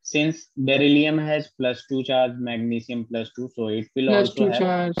 since beryllium has +2 charge, magnesium +2, so it will also have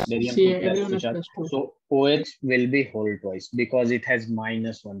charge. barium See, +2 charge. So OH will be whole twice because it has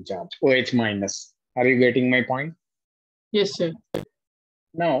 -1 charge. OH minus. Are you getting my point? Yes, sir.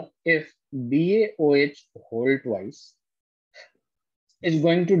 Now, if BaOH whole twice is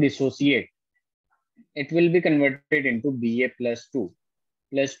going to dissociate, it will be converted into Ba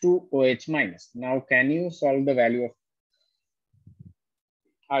 +2 OH minus. Now, can you solve the value of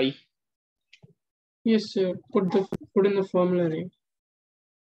I? Yes, sir. Put in the formula, right?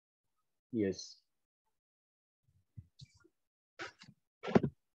 Yes.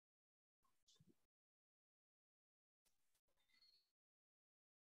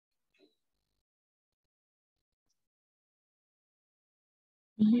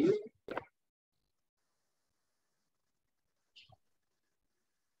 Yeah.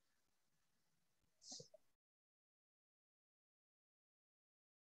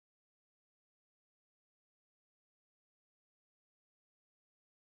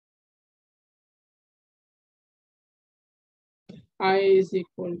 I is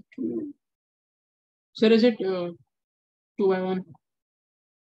equal to. Sir, is it 2 by 1?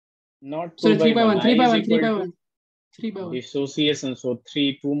 Not 2 Sorry, by 3 by 1. 1. 3 by 1. 3 by 1. 3 by 1. Dissociation. So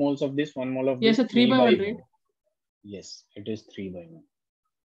 2 moles of this, 1 mole of yes, this. Yes, 3 by 1, right? Yes, it is 3 by 1.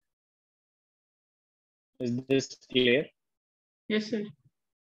 Is this clear? Yes, sir.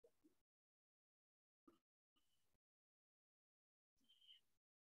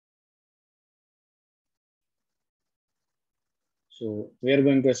 So we are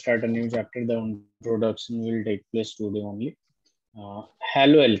going to start a new chapter. The introduction will take place today only.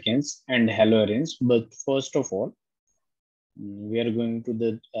 Haloalkanes and haloarenes. But first of all, we are going to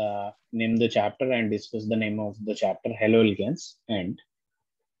name the chapter and discuss the name of the chapter: haloalkanes and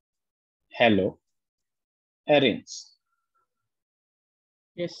haloarenes.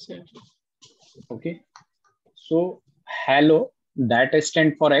 Yes, sir. Okay. So halo, that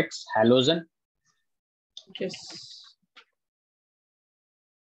stands for X, halogen. Yes.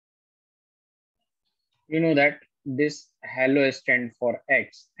 You know that this halo stands for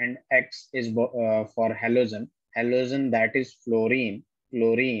X and X is for halogen. Halogen, that is fluorine,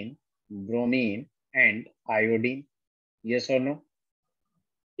 chlorine, bromine, and iodine. Yes or no?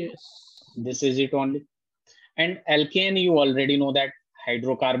 Yes. This is it only. And alkane, you already know that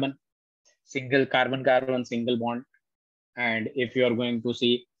hydrocarbon, single carbon, single bond. And if you are going to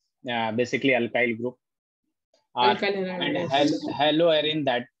see basically alkyl group. And haloarene,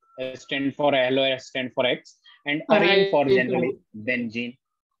 that stand for X, and arene for generally benzene.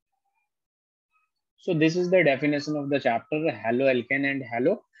 So this is the definition of the chapter, haloalkane and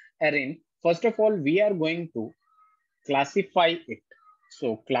haloarene. First of all, we are going to classify it.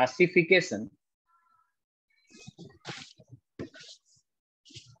 So classification.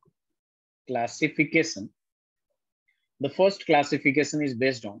 The first classification is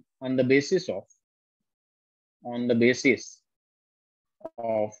based on the basis of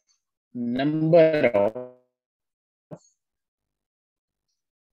number of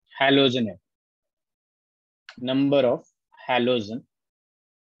halogen atom. Number of halogen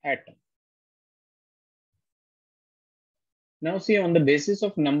atom. Now see, on the basis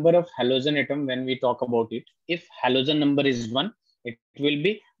of number of halogen atom, when we talk about it, if halogen number is 1, it will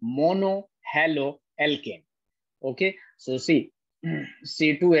be mono halo alkane. Okay, so see,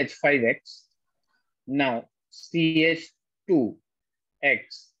 C2H5X. Now CH2X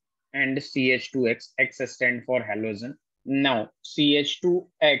and CH2X, X stand for halogen. Now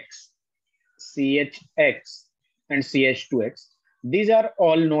CH2X, CHX and CH2X, these are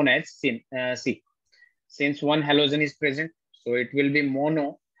all known as C. Since one halogen is present, so it will be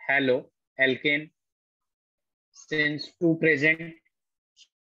mono halo alkane. Since 2 present,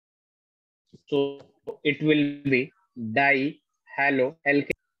 so it will be di halo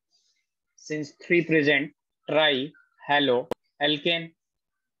alkane. Since 3 present, tri halo alkane.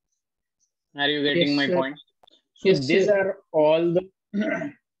 Are you getting my point? So yes, these sir. are all the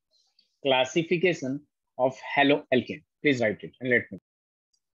classification of halo alkane. Please write it and let me.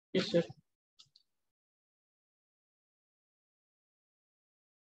 Yes, sir.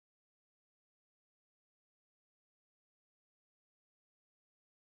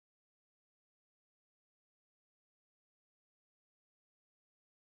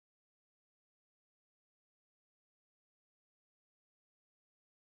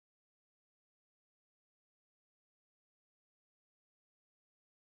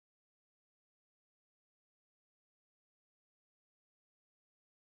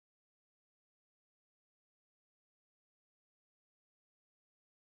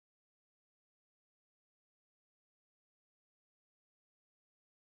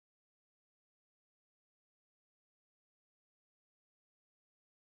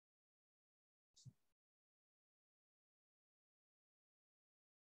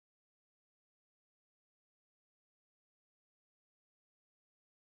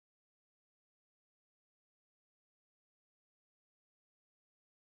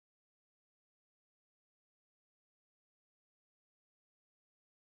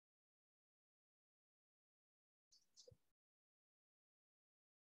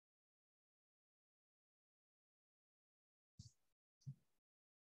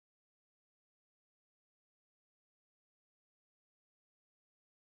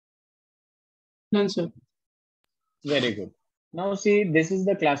 Done, sir. Very good. Now see, this is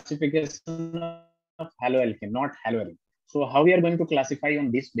the classification of haloalkane, not haloarine. So how we are going to classify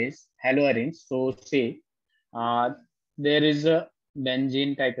on this base haloarines? So say there is a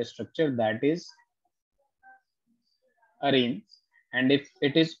benzene type structure, that is arene, and if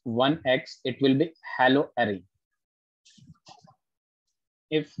it is 1x, it will be haloarine.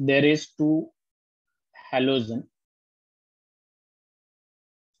 If there is 2 halogen,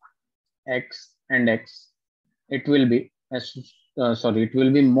 X and X, it will be it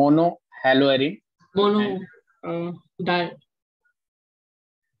will be mono haloarine, Mono,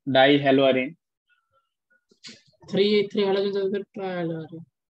 dihaloarine, three halogens are there, tri-halogen.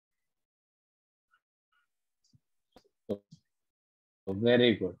 So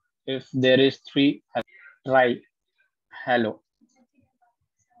very good. If there is 3 tri-haloarine,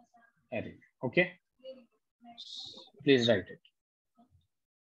 okay, please write it.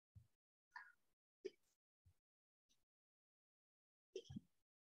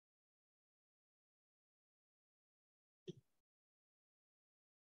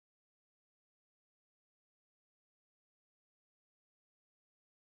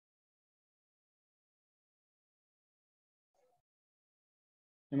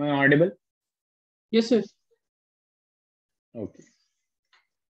 Am I audible? Yes, sir. Okay.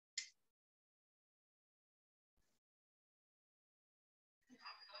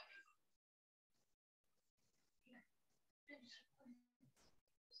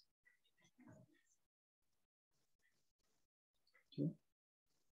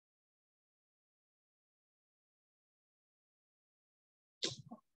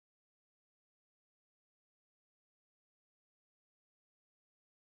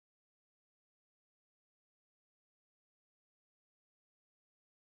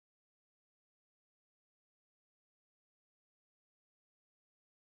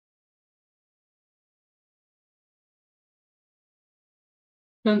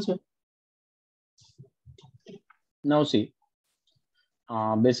 Done, sir. Now see,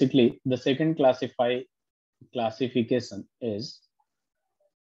 basically the second classification is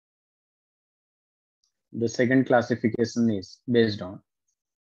The second classification is based on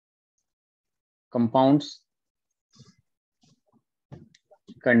compounds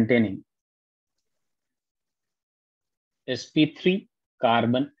containing sp3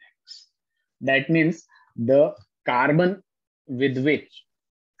 carbon X. That means the carbon with which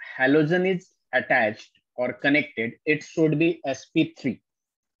halogen is attached or connected, it should be sp3.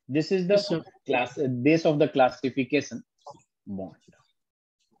 This is the base of the classification bond.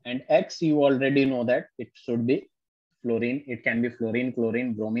 And X, you already know that it should be fluorine. It can be fluorine,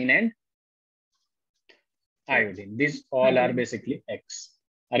 chlorine, bromine, and iodine. These all are basically X.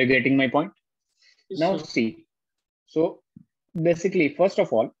 Are you getting my point? Now see. So basically, first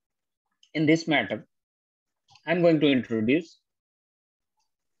of all, in this matter, I'm going to introduce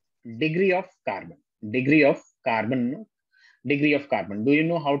degree of carbon. Degree of carbon. Degree of carbon. Do you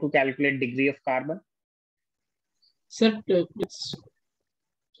know how to calculate degree of carbon? Sir, it's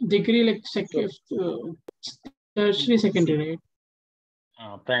degree like tertiary, secondary,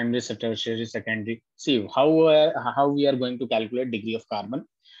 right? Primary, tertiary, secondary. See how we are going to calculate degree of carbon.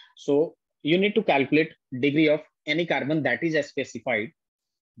 So you need to calculate degree of any carbon that is specified.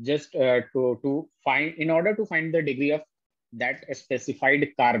 Just to find, in order to find the degree of that specified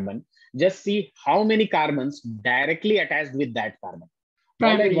carbon, just see how many carbons directly attached with that carbon.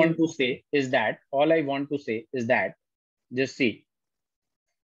 All I want to say is that just see,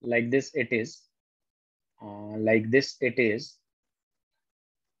 like this it is, like this it is.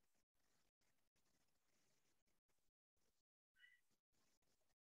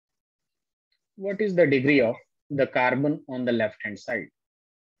 What is the degree of the carbon on the left hand side?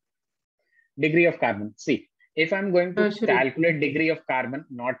 Degree of carbon. See, if I'm going to calculate degree of carbon,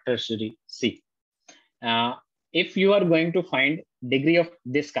 not tertiary, see, if you are going to find degree of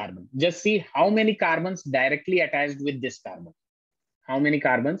this carbon, just see how many carbons directly attached with this carbon. How many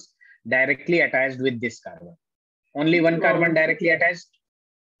carbons directly attached with this carbon? Only one carbon directly attached.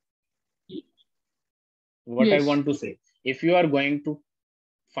 What I want to say, if you are going to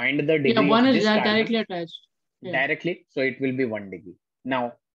find the degree one of is this carbon, directly attached. Directly, so it will be 1 degree.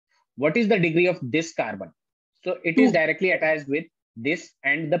 Now, what is the degree of this carbon? So it is directly attached with this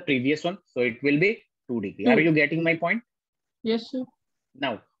and the previous one, so it will be 2 degree. Are you getting my point? Yes, sir.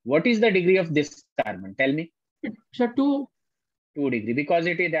 Now, what is the degree of this carbon? Tell me. Sir, 2 degree, because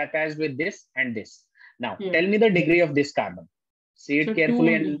it is attached with this and this. Now, tell me the degree of this carbon. See it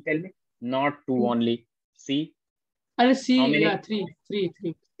carefully and tell me. Not 2 only. See. See, how many? Yeah, 3.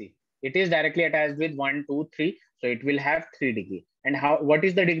 See, it is directly attached with 1, 2, 3. So it will have 3 degree. And what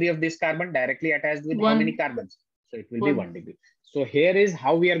is the degree of this carbon directly attached with how many carbons? So it will be 1 degree. So here is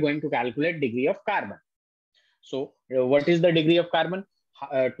how we are going to calculate degree of carbon. So what is the degree of carbon?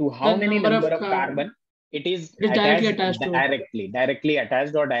 To how many number of carbon it is attached directly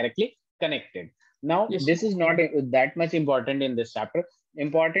attached or directly connected. Now, this is not that much important in this chapter.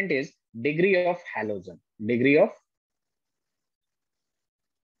 Important is degree of halogen. Degree of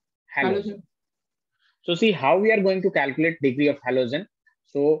halogen. So see how we are going to calculate degree of halogen.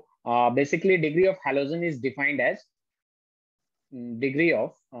 So basically degree of halogen is defined as degree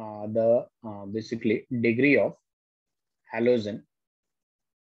of basically degree of halogen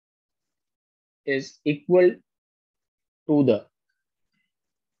is equal to the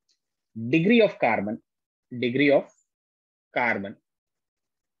degree of carbon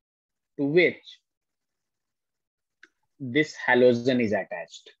to which this halogen is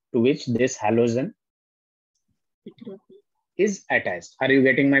attached. Is attached. Are you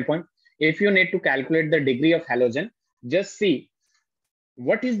getting my point? If you need to calculate the degree of halogen, just see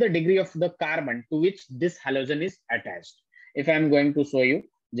what is the degree of the carbon to which this halogen is attached. If I'm going to show you,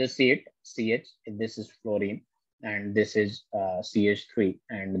 just see it. CH, this is fluorine, and this is CH3,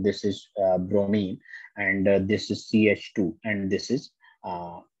 and this is bromine, and this is CH2, and this is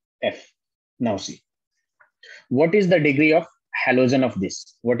F. Now see, what is the degree of halogen of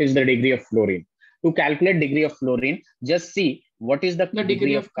this? What is the degree of fluorine? To calculate degree of fluorine, just see what is the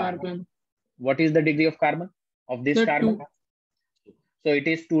degree of carbon. What is the degree of carbon of this carbon? 2. So it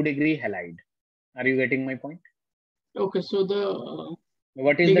is 2 degree halide. Are you getting my point? Okay, so the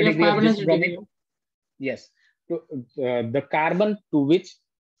what is the degree of this bromine? Yes, the carbon to which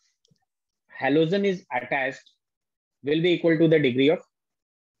halogen is attached will be equal to the degree of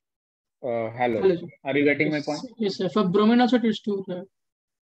halogen. Are you getting my point? Yes, sir. For bromine also it is 2.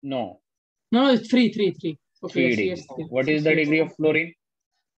 No. No, it's 3. Okay, 3 yes, 3. What is the degree of fluorine?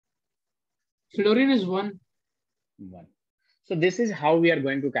 Fluorine is 1. So this is how we are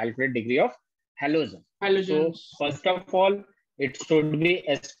going to calculate degree of halogen. So first of all, it should be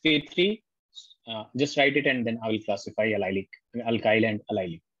sp3. Just write it and then I will classify alkyl and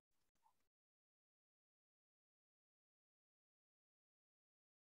allylic.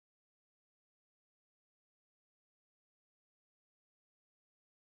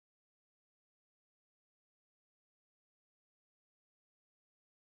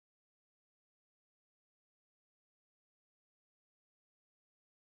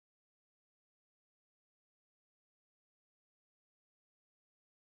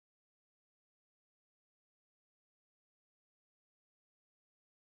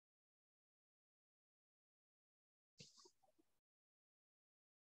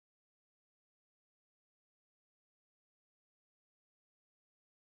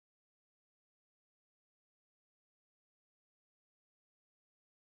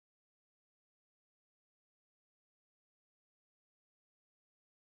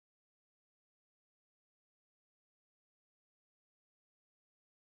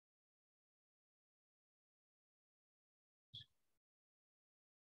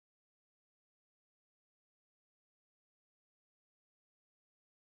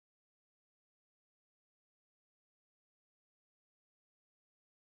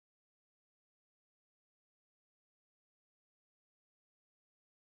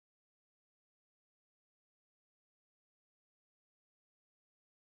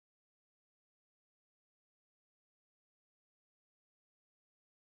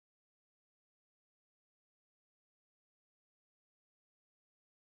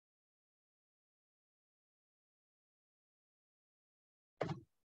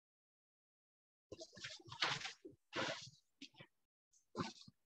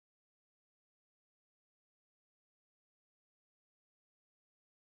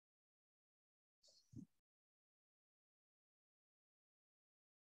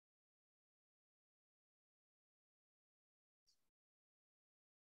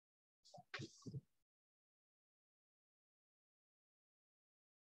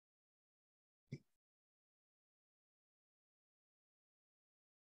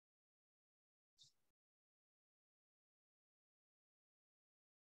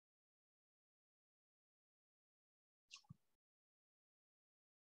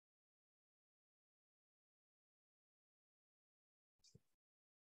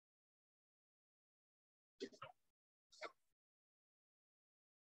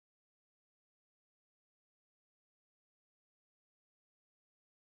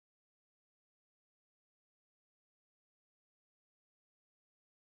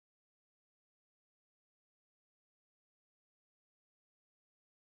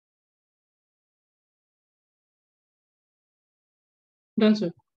 Done,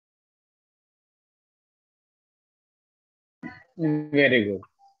 sir. Very good.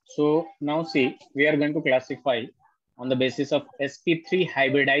 So now see, we are going to classify on the basis of sp3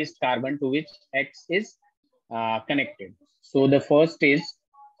 hybridized carbon to which X is connected. So the first is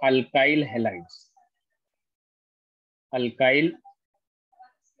alkyl halides. Alkyl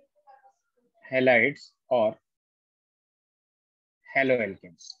halides or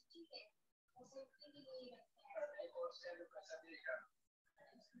haloalkanes.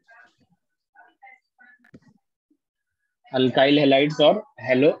 Alkyl halides or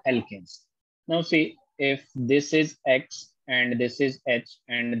haloalkanes. Now see, if this is X and this is H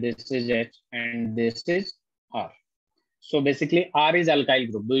and this is H and this is R. So basically R is alkyl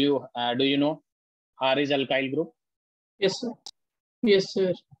group. Do you know R is alkyl group? Yes, sir. Yes,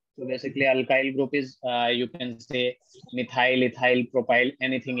 sir. So basically alkyl group is you can say methyl, ethyl, propyl,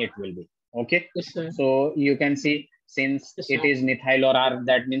 anything it will be. Okay. Yes, sir. So you can see since Yes, it is methyl or R,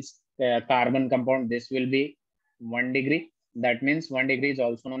 that means carbon compound, this will be 1 degree. That means 1 degree is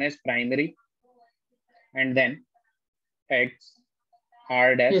also known as primary. And then X,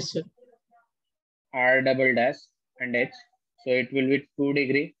 R dash, yes, sir. R double dash and H. So it will be 2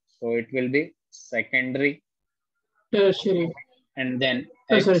 degree. So it will be secondary. Tertiary. And then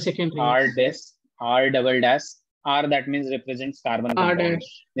X, sorry, secondary. R dash, R double dash. R that means represents carbon R compound.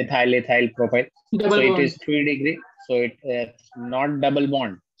 dash. Methyl, ethyl, propyl. Double so bond. It is 3 degree. So it not double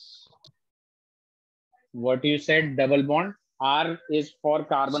bond. What you said, double bond. R is for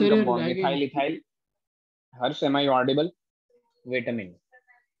carbon compound. Methyl, ethyl. Harsh, am I audible? Wait a minute.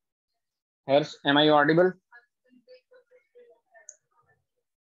 Harsh, am I audible?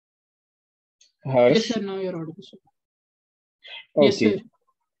 Harsh? Yes, sir. Now you're audible, sir. Okay. Yes,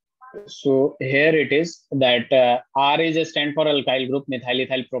 sir. So here it is that R is a stand for alkyl group, methyl,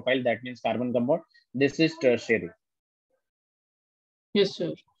 ethyl, propyl. That means carbon compound. This is tertiary. Yes,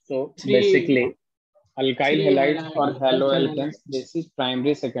 sir. So basically, alkyl halides or haloalkanes. This is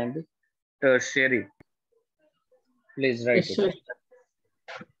primary, secondary, tertiary. Please write yes, it. Sir.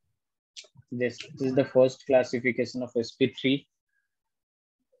 This is the first classification of sp3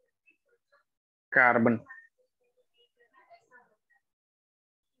 carbon.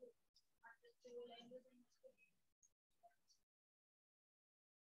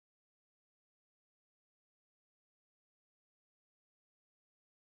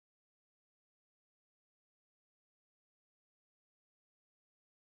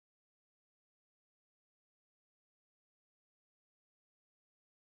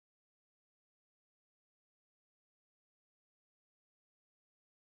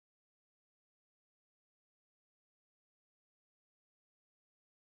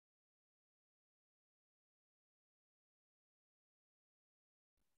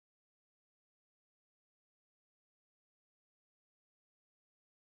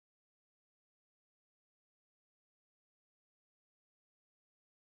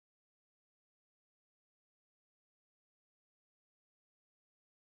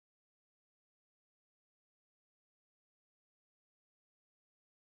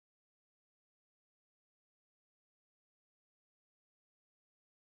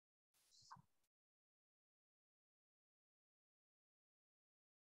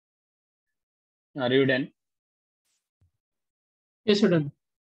 Are you done? Yes, sir. Done.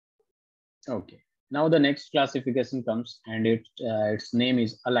 Okay. Now the next classification comes, and its name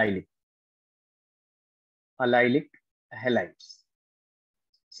is allylic. Allylic halides.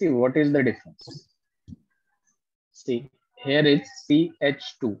 See, what is the difference? See, here is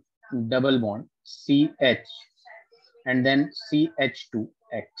CH2 double bond CH and then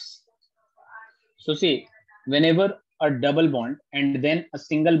CH2X. So see, whenever a double bond and then a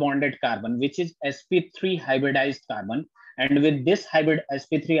single bonded carbon, which is sp3 hybridized carbon, and with this hybrid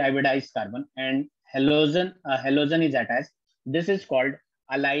sp3 hybridized carbon and halogen is attached, this is called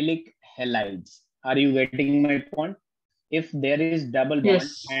allylic halides. Are you getting my point? If there is double bond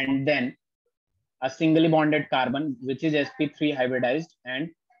Yes. and then a singly bonded carbon, which is sp3 hybridized, and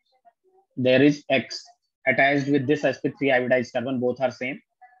there is X attached with this sp3 hybridized carbon, both are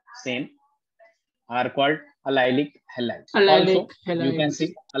same, are called allylic halides. Allylic Also, you can halides.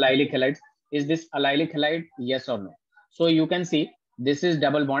 see allylic halides. Is this allylic halide? Yes or no? So you can see this is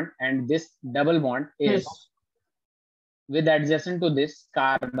double bond, and this double bond is Yes. with adjacent to this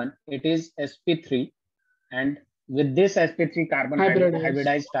carbon. It is sp3, and with this sp3 carbon Hybridized.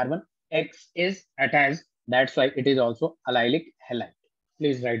 hybridized carbon, X is attached. That's why it is also allylic halide.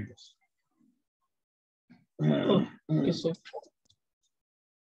 Please write this. Okay, sir.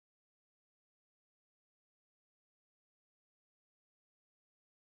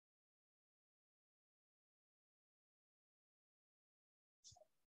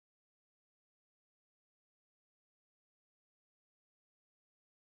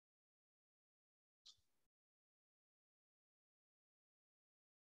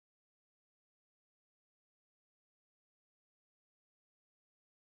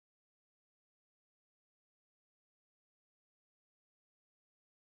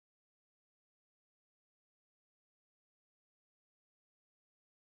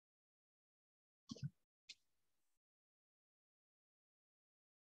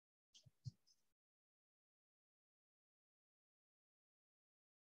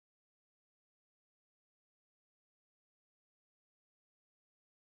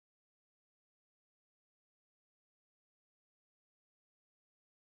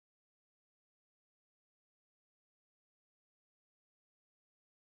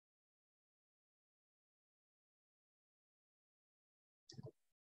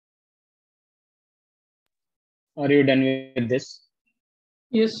 Are you done with this?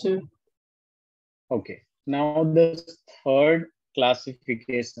 Yes, sir. Okay. Now the third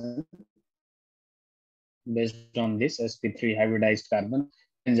classification based on this sp3 hybridized carbon,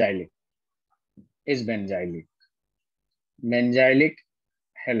 benzylic, is benzylic. Benzylic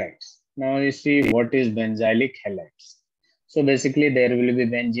halides. Now you see what is benzylic halides. So basically there will be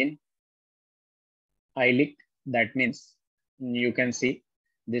benzene, ylic, that means you can see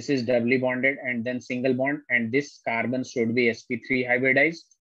this is doubly bonded and then single bond, and this carbon should be sp3 hybridized,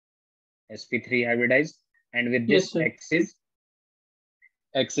 and with Yes, this sir.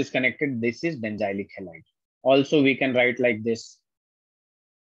 X is connected. This is benzylic halide. Also, we can write like this.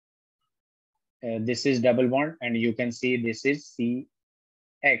 This is double bond, and you can see this is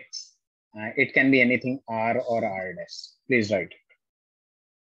CX. It can be anything R or R dash. Please write.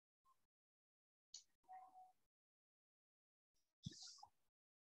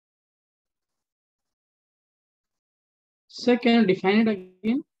 Sir, can you define it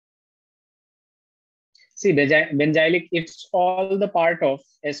again? See, benzylic, it's all the part of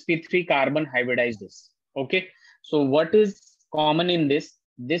sp3 carbon hybridized this. Okay. So what is common in this?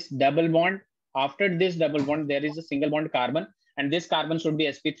 This double bond, after this double bond, there is a single bond carbon, and this carbon should be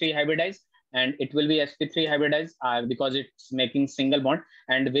sp3 hybridized, and it will be sp3 hybridized because it's making single bond,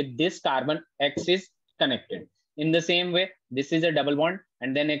 and with this carbon, X is connected. In the same way, this is a double bond,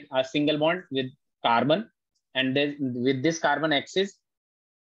 and then a single bond with carbon, and then with this carbon, X is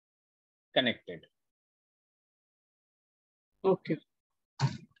connected. Okay.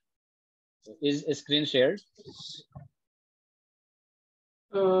 Is a screen shared?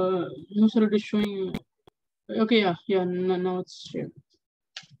 No, sir, it is showing. Okay, yeah, now it's shared.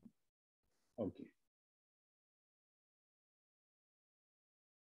 Okay.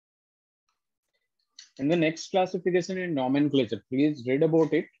 And the next classification in nomenclature, please read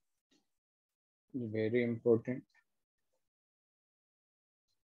about it. Very important.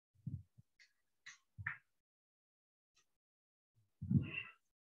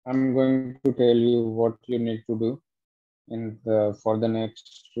 I'm going to tell you what you need to do for the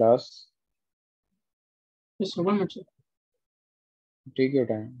next class. Yes, sir. 1 minute, sir. Take your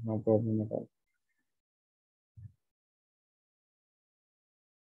time, no problem at all.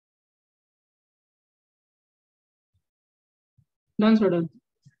 Done, sir, done.